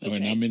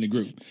 and I'm in the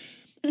group.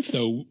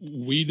 So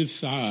we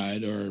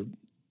decide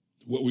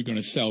what we're going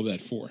to sell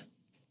that for.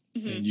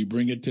 Mm-hmm. And you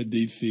bring it to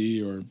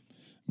D.C. or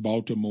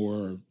Baltimore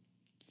or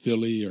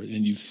Philly,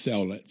 and you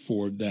sell it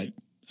for that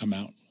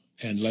amount.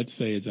 And let's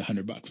say it's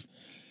 $100.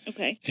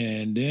 Okay.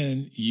 And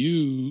then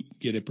you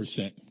get a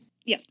percent.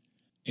 Yes.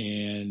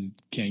 And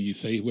can you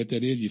say what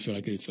that is? You feel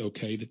like it's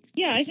okay to?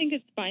 Yeah, I think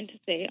it's fine to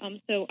say.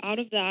 So out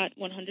of that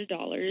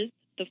 $100,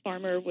 the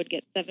farmer would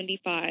get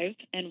 $75,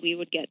 and we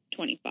would get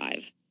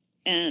 $25.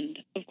 And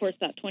of course,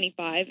 that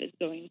 $25 is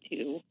going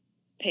to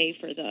pay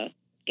for the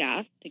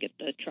gas to get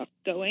the truck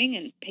going,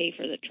 and pay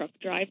for the truck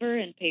driver,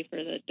 and pay for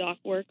the dock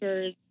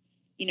workers,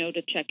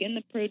 to check in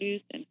the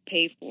produce, and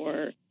pay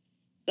for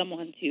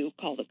someone to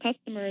call the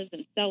customers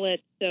and sell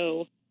it.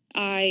 So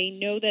I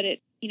know that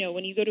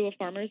when you go to a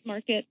farmer's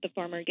market, the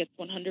farmer gets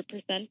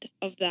 100%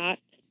 of that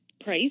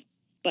price,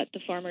 but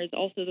the farmer is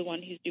also the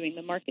one who's doing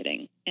the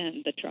marketing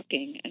and the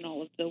trucking and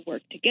all of the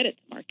work to get it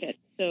to market.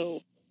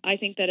 So I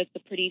think that it's a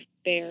pretty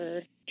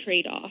fair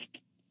trade-off,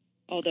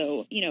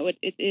 although,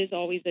 it is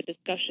always a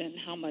discussion,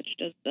 how much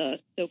does the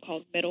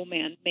so-called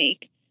middleman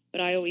make?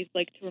 But I always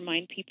like to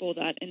remind people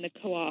that in the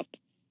co-op,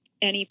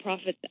 any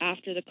profits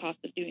after the cost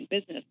of doing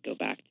business go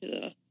back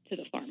to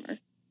the farmer.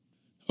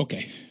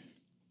 Okay.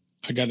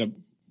 I got a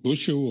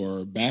bushel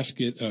or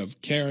basket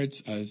of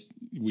carrots.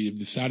 We have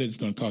decided it's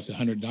going to cost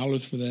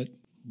 $100 for that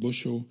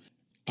bushel.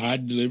 I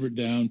deliver it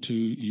down to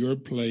your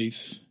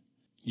place.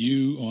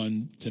 You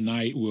on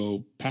tonight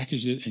will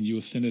package it and you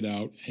will send it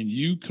out, and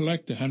you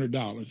collect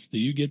 $100. Do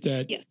you get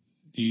that? Yes.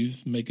 Do you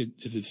make it?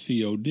 Is it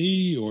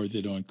COD or is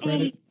it on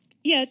credit?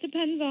 Yeah, it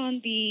depends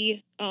on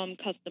the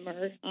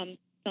customer.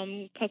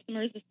 Some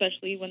customers,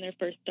 especially when they're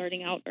first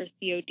starting out, are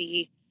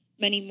COD.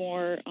 Many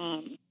more,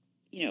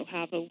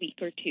 have a week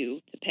or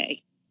two to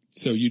pay.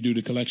 So you do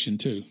the collection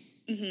too?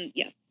 Mm-hmm,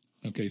 yes.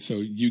 Okay, so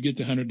you get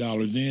the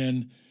 $100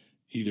 in,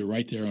 either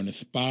right there on the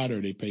spot,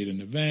 or they paid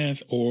in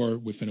advance, or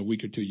within a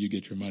week or two you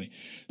get your money.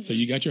 Mm-hmm. So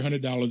you got your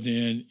 $100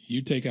 in,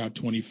 you take out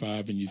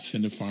 $25, and you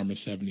send the farmer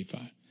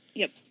 $75.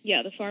 Yep.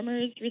 Yeah, the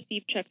farmers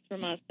receive checks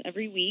from us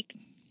every week,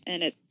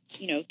 and it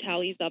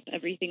tallies up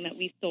everything that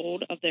we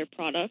sold of their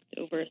product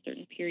over a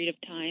certain period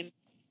of time,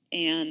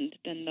 and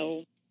then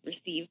they'll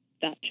receive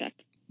that check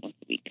once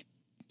a week.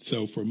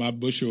 So for my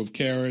bushel of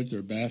carrots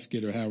or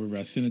basket or however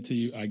I send it to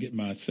you, I get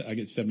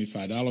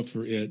 $75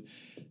 for it.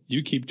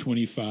 You keep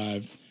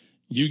 $25.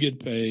 You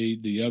get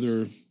paid. The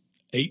other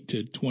 8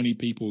 to 20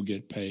 people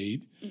get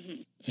paid.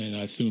 Mm-hmm. And I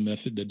assume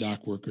that's the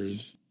dock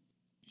workers.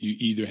 You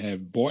either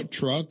have bought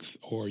trucks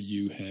or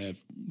you have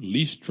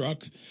leased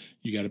trucks.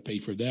 You got to pay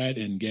for that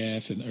and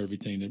gas and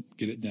everything to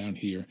get it down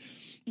here.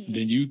 Mm-hmm.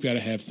 Then you've got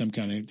to have some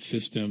kind of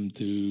system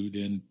to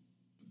then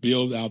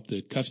build out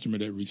the customer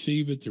that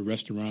receive it, the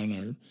restaurant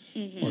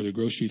or the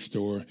grocery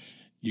store.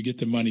 You get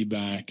the money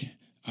back.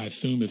 I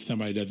assume if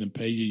somebody doesn't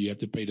pay you, you have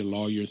to pay the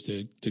lawyers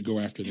to go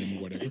after them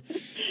or whatever.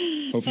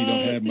 Hopefully you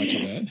don't have much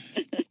of that.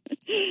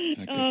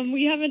 Okay.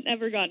 We haven't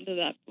ever gotten to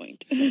that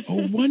point.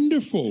 Oh,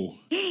 wonderful.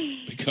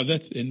 Because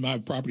that's in my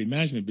property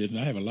management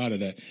business. I have a lot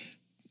of that.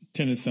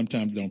 Tenants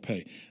sometimes don't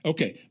pay.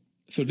 Okay,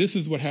 so this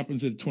is what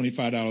happens at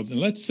 $25. And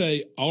let's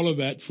say all of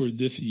that for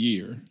this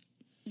year,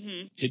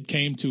 it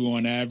came to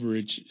on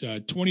average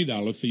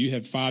 $20. So you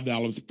have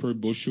 $5 per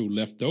bushel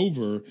left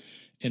over.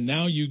 and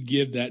now you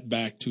give that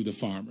back to the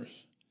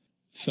farmers.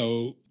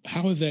 So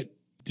how is that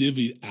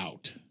divvied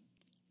out?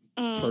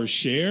 Per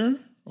share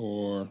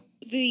or?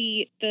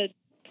 The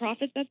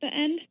profits at the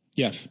end?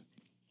 Yes.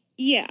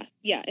 Yeah.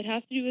 It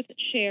has to do with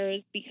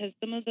shares because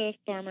some of the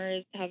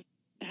farmers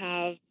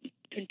have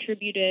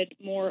contributed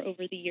more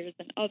over the years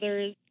than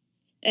others.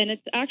 And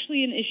it's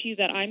actually an issue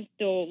that I'm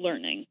still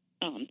learning,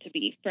 to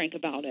be frank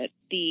about it.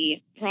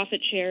 The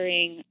profit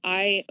sharing,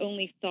 I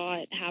only saw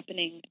it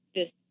happening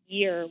this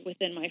year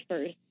within my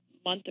first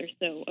month or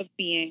so of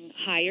being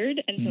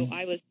hired. And so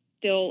I was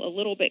still a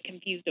little bit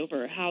confused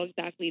over how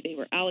exactly they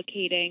were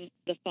allocating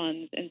the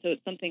funds. And so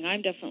it's something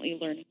I'm definitely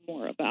learning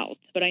more about.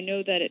 But I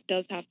know that it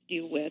does have to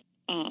do with,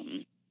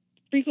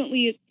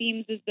 frequently it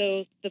seems as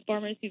though the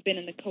farmers who've been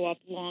in the co-op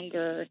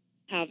longer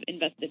have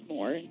invested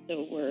more. And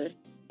so we're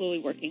slowly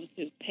working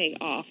to pay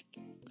off.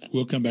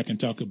 We'll come back and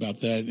talk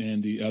about that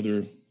and the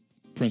other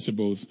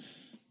principles.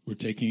 We're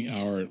taking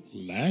our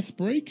last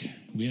break.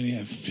 We only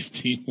have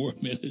 15 more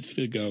minutes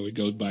to go. It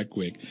goes by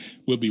quick.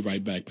 We'll be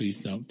right back.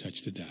 Please don't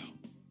touch the dial.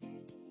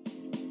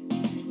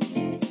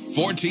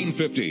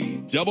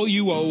 1450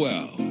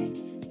 WOL.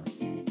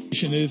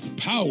 Information is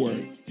power.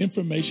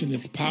 Information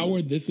is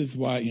power. This is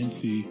why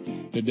the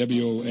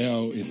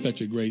WOL is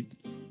such a great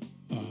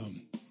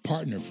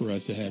partner for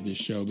us to have this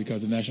show,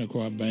 because the National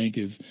Co-op Bank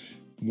is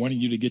wanting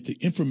you to get the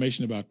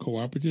information about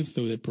cooperatives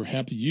so that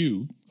perhaps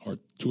you or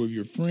two of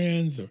your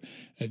friends or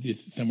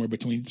somewhere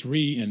between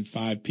 3 and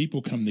 5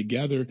 people come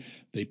together.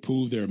 They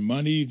pool their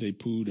money, they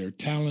pool their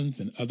talents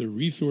and other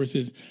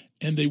resources,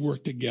 and they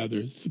work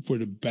together for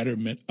the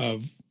betterment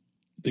of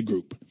the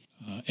group.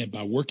 And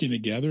by working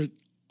together,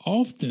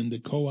 often the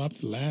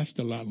co-ops last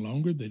a lot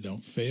longer. They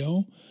don't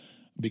fail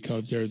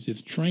because there's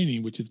this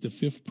training, which is the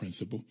 5th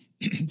principle.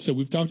 So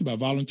we've talked about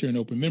volunteer and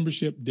open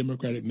membership,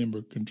 democratic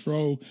member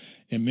control,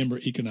 and member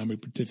economic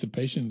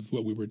participation is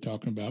what we were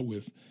talking about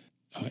with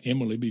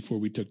Emily before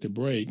we took the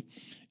break.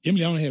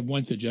 Emily, I only have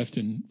one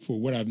suggestion for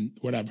what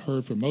I've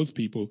heard from most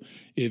people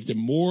is the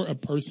more a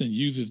person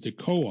uses the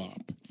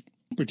co-op,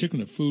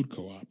 particularly a food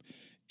co-op,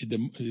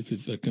 if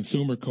it's a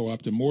consumer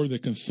co-op, the more the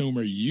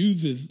consumer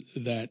uses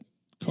that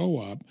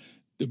co-op,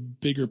 the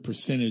bigger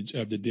percentage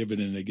of the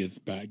dividend they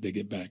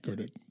get back or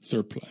the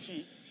surplus.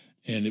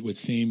 And it would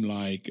seem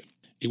like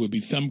it would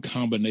be some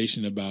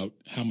combination about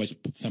how much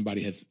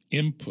somebody has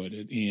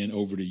inputted in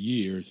over the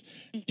years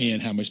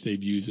and how much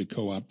they've used the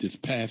co-op this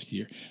past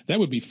year. That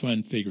would be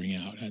fun figuring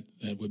out.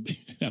 That would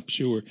be, I'm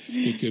sure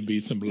it could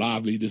be some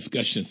lively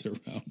discussions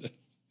around it.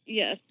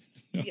 Yes.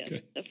 Okay.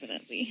 Yes,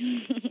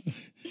 definitely.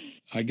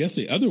 I guess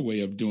the other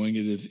way of doing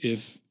it is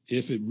if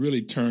it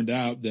really turned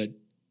out that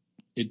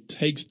it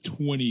takes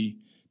 20%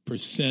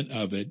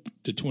 of it,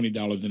 to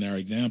 $20 in our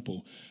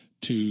example,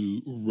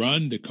 to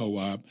run the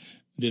co-op,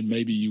 then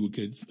maybe you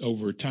could,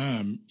 over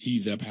time,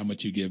 ease up how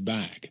much you give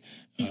back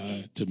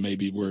to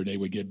maybe where they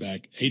would get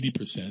back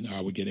 80%, or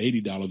I would get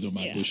 $80 on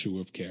my bushel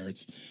of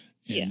carrots,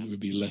 and it would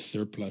be less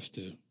surplus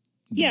to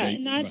debate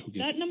and about who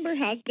gets that it. number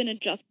has been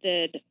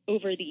adjusted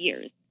over the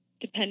years,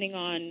 depending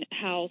on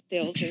how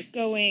sales are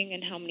going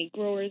and how many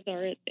growers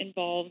are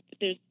involved.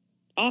 There's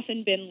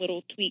often been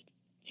little tweaks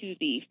to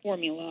the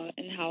formula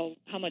and how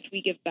much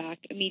we give back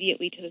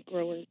immediately to the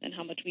growers and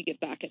how much we give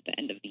back at the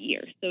end of the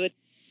year. So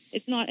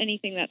it's not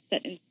anything that's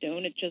set in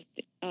stone. It just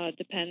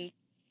depends,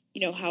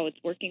 how it's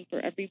working for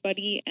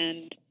everybody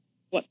and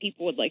what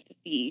people would like to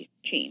see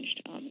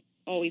changed.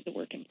 Always a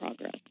work in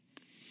progress.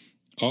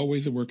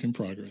 Always a work in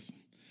progress.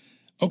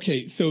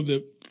 Okay, so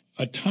the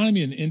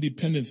autonomy and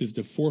independence is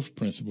the 4th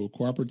principle.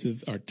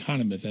 Cooperatives are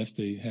autonomous. That's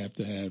they have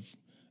to have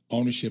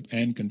ownership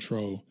and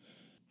control.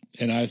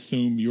 And I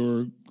assume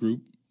your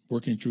group,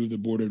 working through the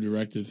board of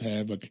directors,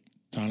 have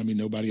autonomy.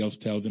 Nobody else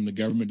tells them. The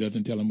government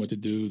doesn't tell them what to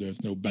do.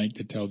 There's no bank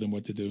to tell them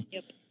what to do.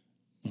 Yep.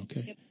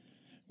 Okay. Yep.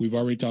 We've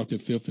already talked the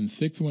 5th and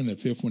 6th one. The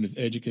 5th one is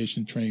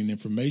education, training, and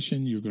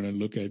information. You're going to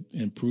look at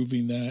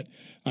improving that.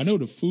 I know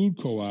the food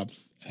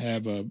co-ops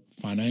have a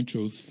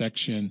financial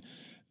section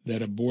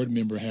that a board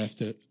member has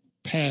to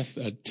pass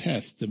a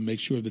test to make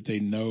sure that they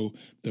know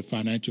the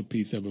financial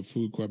piece of a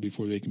food co-op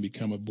before they can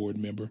become a board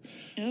member.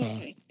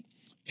 Okay.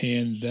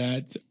 And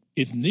that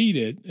it's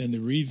needed, and the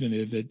reason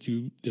is that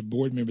the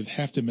board members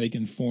have to make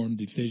informed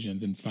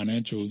decisions, and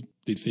financial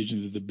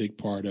decisions is a big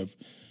part of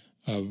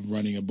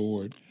running a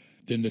board.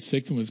 Then the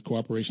 6th one is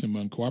cooperation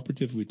among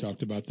cooperatives. We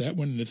talked about that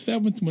one. And the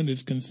 7th one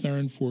is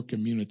concern for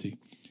community.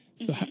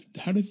 So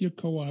how does your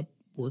co-op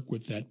work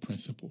with that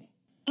principle?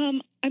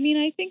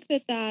 I think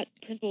that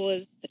principle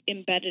is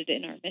embedded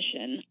in our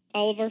mission.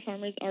 All of our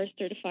farmers are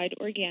certified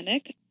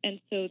organic, and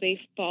so they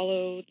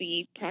follow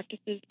the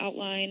practices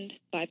outlined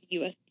by the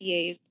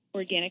USDA's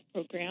organic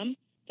program.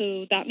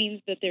 So that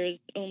means that there's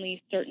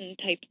only certain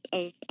types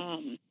of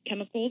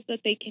chemicals that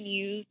they can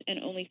use and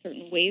only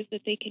certain ways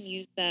that they can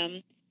use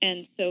them.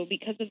 And so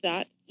because of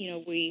that,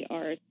 we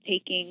are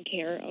taking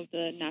care of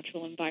the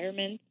natural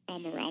environment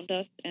around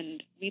us.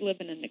 And we live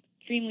in an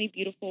extremely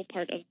beautiful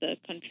part of the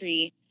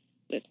country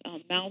with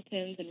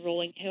mountains and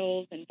rolling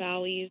hills and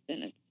valleys,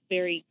 and it's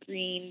very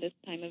green this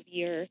time of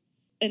year.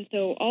 And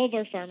so all of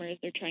our farmers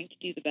are trying to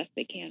do the best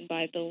they can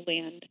by the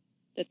land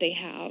that they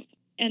have.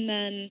 And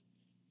then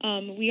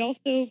we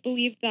also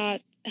believe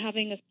that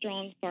having a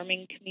strong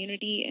farming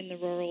community in the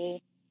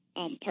rural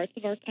parts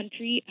of our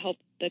country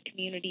helps the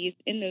communities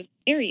in those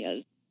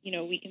areas. You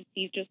know, we can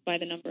see just by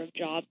the number of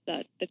jobs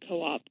that the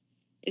co-op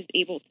is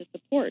able to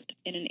support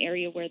in an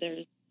area where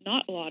there's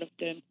not a lot of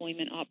good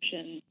employment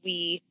options.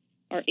 We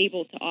are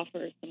able to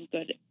offer some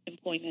good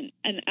employment.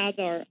 And as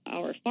are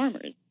our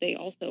farmers, they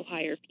also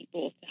hire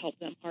people to help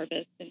them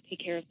harvest and take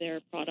care of their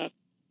products.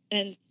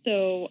 And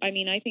so, I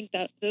mean, I think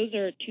that those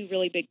are two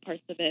really big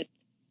parts of it.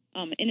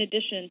 In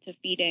addition to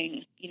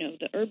feeding, you know,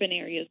 the urban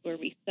areas where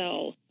we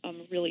sell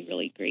really,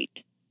 really great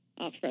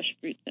fresh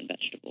fruits and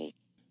vegetables.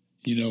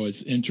 You know,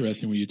 it's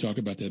interesting when you talk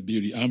about that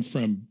beauty. I'm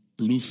from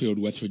Bluefield,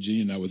 West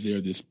Virginia, and I was there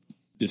this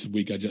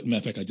week. Matter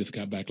of fact, I just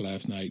got back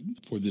last night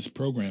for this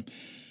program.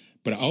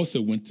 But I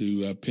also went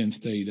to Penn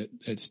State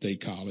at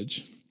State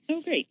College. Oh,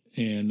 great.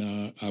 And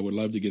I would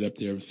love to get up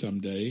there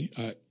someday.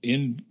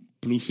 In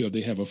Bluefield,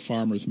 they have a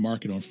farmer's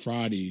market on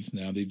Fridays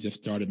now. They've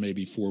just started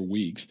maybe 4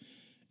 weeks.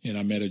 And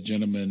I met a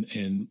gentleman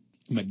in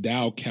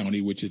McDowell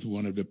County, which is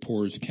one of the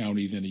poorest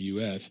counties in the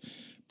U.S.,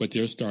 but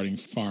they're starting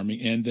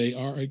farming, and they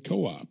are a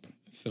co-op.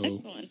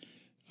 So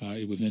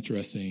it was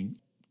interesting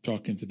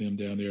talking to them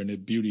down there, and the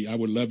beauty. I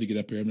would love to get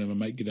up there, and I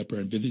might get up there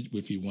and visit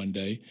with you one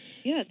day.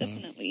 Yeah,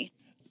 definitely.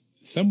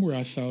 Somewhere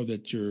I saw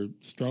that your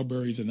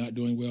strawberries are not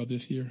doing well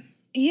this year.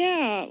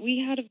 Yeah, we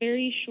had a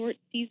very short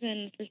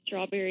season for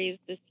strawberries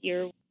this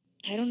year.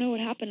 I don't know what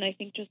happened. I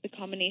think just a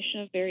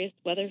combination of various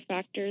weather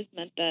factors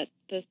meant that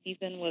the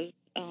season was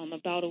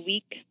about a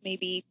week,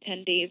 maybe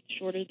 10 days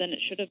shorter than it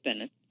should have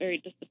been. It's very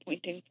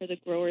disappointing for the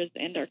growers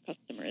and our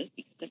customers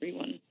because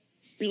everyone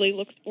really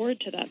looks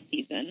forward to that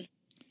season.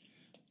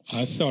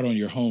 I saw it on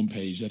your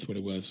homepage. That's what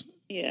it was.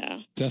 Yeah.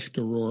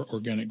 Tuscarora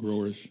Organic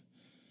Growers.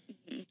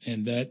 Mm-hmm.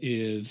 And that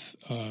is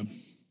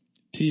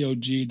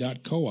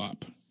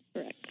TOG.coop.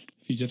 Correct.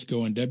 If you just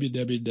go on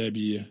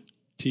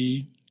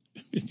www.t,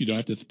 you don't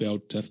have to spell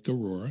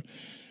Tuscarora,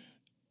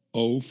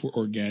 O for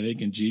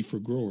organic and G for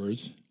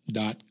growers,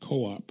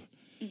 .coop.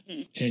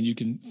 Mm-hmm. And you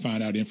can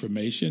find out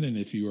information. And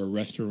if you're a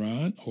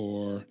restaurant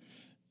or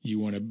you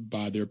want to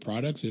buy their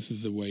products, this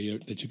is a way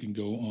that you can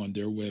go on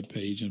their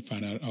webpage and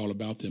find out all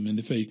about them. And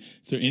is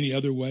there any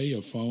other way,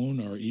 a phone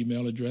or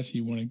email address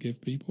you want to give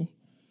people?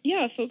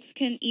 Yeah, folks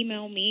can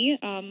email me.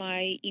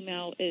 My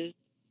email is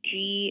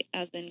G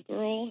as in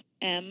girl,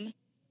 M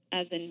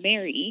as in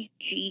Mary,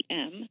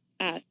 GM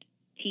at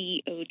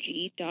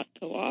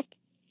TOG.coop.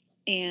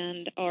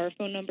 And our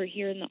phone number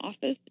here in the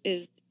office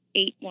is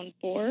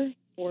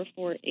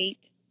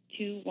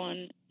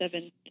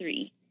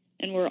 814-448-2173.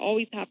 And we're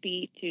always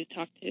happy to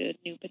talk to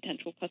new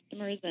potential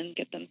customers and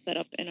get them set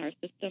up in our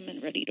system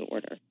and ready to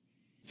order.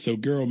 So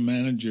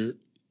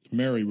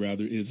Mary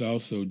is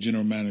also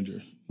general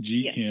manager,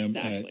 GM yes,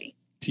 exactly.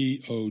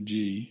 at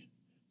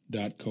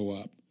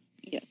TOG.coop.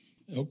 Yes.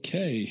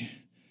 Okay.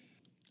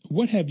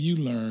 What have you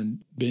learned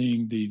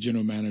being the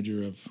general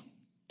manager of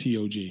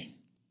TOG?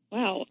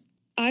 Wow.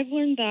 I've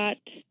learned that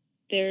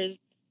there's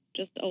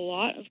just a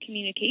lot of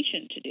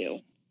communication to do.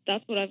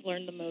 That's what I've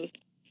learned the most.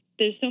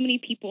 There's so many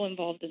people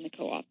involved in the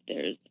co-op.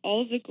 There's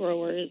all of the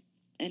growers,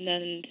 and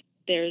then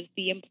there's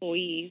the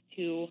employees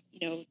who,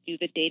 do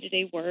the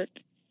day-to-day work,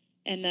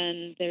 and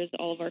then there's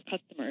all of our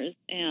customers.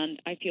 And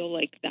I feel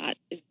like that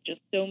is just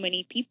so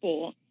many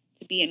people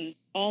to be in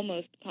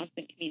almost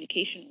constant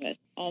communication with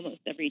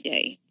almost every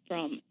day,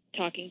 from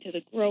talking to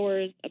the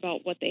growers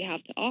about what they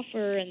have to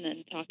offer and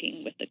then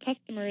talking with the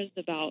customers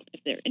about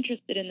if they're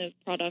interested in those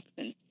products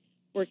and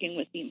working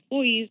with the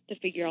employees to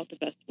figure out the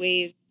best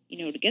ways,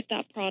 to get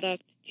that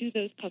product to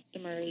those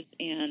customers.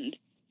 And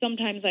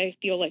sometimes I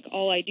feel like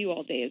all I do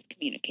all day is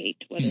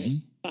communicate, whether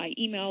it's by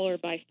email or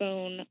by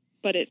phone.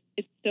 But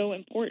it's so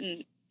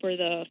important for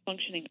the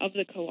functioning of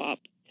the co-op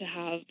to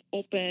have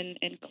open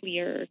and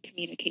clear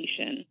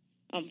communication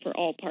for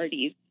all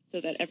parties so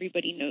that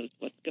everybody knows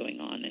what's going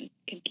on and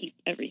can keep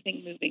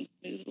everything moving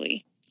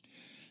smoothly.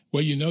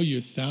 Well,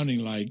 you're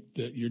sounding like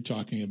that you're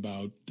talking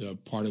about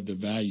part of the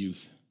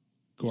values.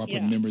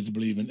 Cooperative members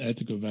believe in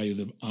ethical values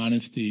of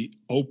honesty,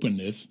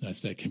 openness,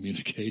 that's that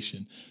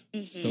communication,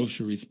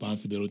 social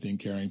responsibility, and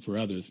caring for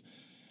others.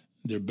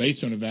 They're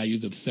based on the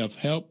values of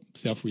self-help,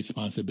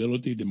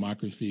 self-responsibility,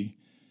 democracy,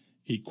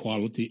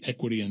 equality,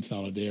 equity, and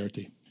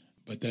solidarity.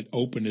 But that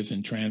openness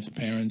and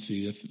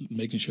transparency, that's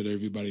making sure that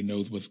everybody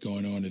knows what's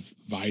going on, is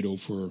vital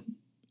for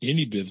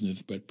any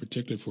business, but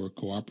particularly for a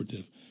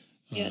cooperative.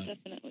 Yeah,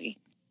 definitely.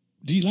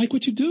 Do you like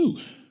what you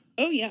do?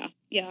 Oh, yeah.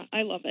 Yeah,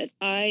 I love it.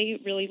 I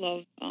really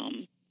love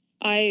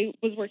I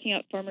was working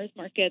at farmers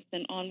markets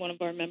and on one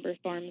of our member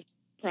farms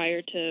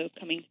prior to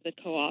coming to the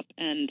co-op,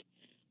 and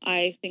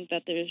I think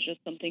that there's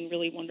just something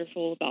really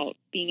wonderful about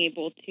being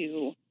able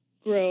to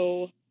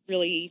grow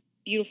really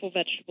beautiful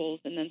vegetables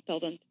and then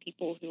sell them to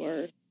people who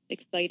are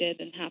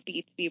excited and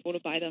happy to be able to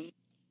buy them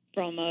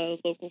from a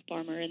local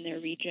farmer in their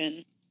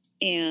region.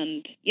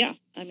 And,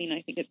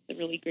 I think it's a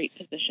really great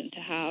position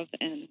to have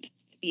and to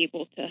be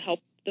able to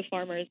help the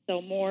farmers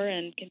sell more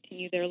and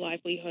continue their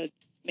livelihoods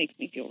makes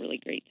me feel really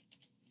great.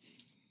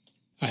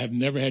 I have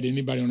never had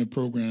anybody on the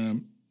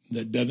program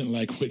that doesn't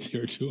like what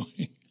they're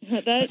doing.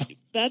 That's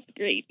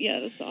great. Yeah,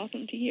 that's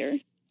awesome to hear.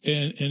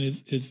 And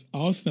it's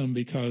awesome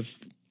because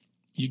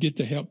you get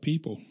to help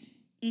people.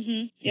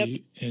 Mm-hmm. Yep.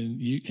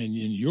 And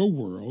in your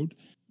world,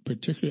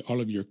 particularly all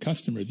of your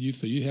customers,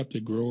 so you help the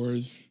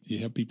growers, you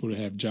help people to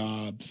have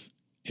jobs,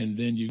 and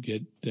then you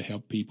get to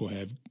help people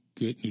have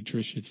good,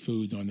 nutritious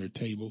foods on their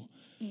table.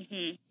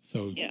 Mm-hmm.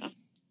 So yeah,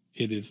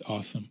 it is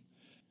awesome.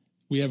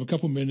 We have a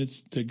couple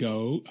minutes to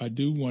go. I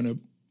do want to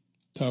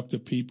talk to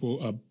people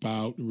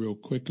about, real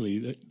quickly,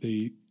 that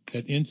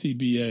at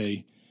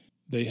NCBA,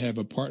 they have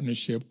a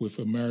partnership with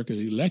America's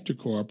Electric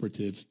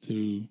Cooperatives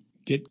to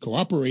get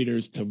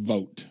cooperators to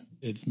vote.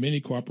 There's many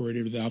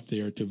cooperators out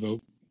there to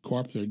vote.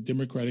 Cooperatives are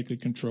democratically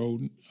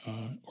controlled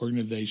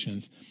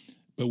organizations,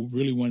 but we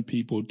really want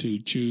people to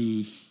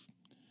choose,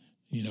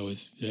 now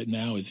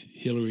it's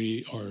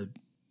Hillary or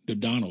the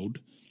Donald,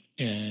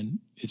 and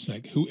it's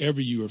like whoever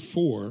you are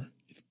for,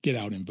 get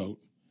out and vote.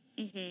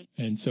 Mm-hmm.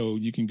 And so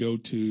you can go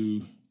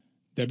to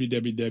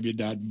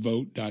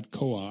www.vote.coop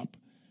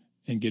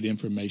and get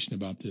information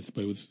about this,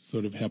 but it was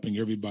sort of helping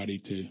everybody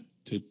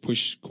to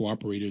push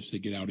cooperators to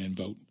get out and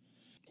vote.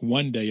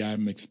 One day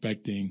I'm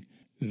expecting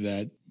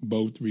that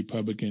both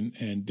Republican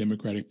and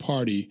Democratic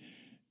Party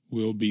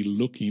will be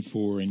looking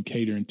for and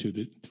catering to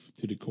the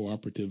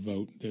cooperative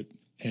vote,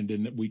 and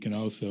then we can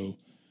also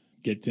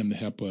get them to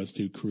help us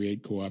to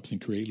create co-ops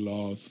and create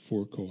laws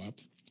for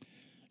co-ops.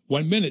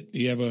 1 minute. Do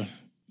you have a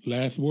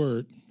last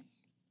word?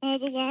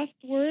 The last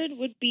word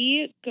would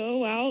be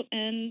go out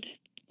and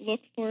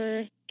look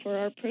for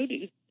our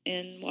produce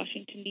in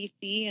Washington,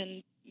 D.C.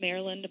 and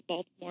Maryland,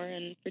 Baltimore,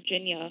 and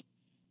Virginia.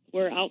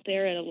 We're out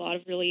there at a lot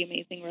of really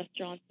amazing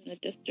restaurants in the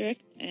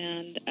district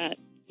and at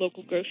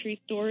local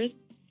grocery stores,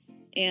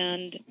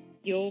 and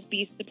you'll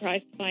be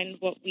surprised to find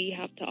what we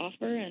have to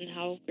offer and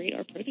how great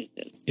our produce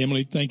is.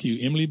 Emily, thank you.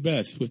 Emily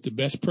Best with the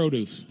best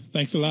produce.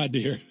 Thanks a lot,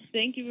 dear.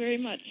 Thank you very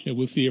much. And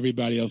we'll see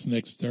everybody else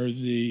next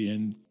Thursday,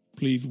 and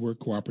please work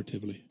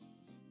cooperatively.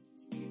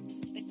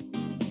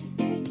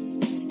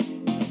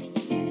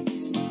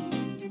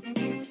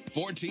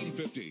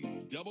 1450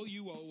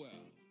 WOL.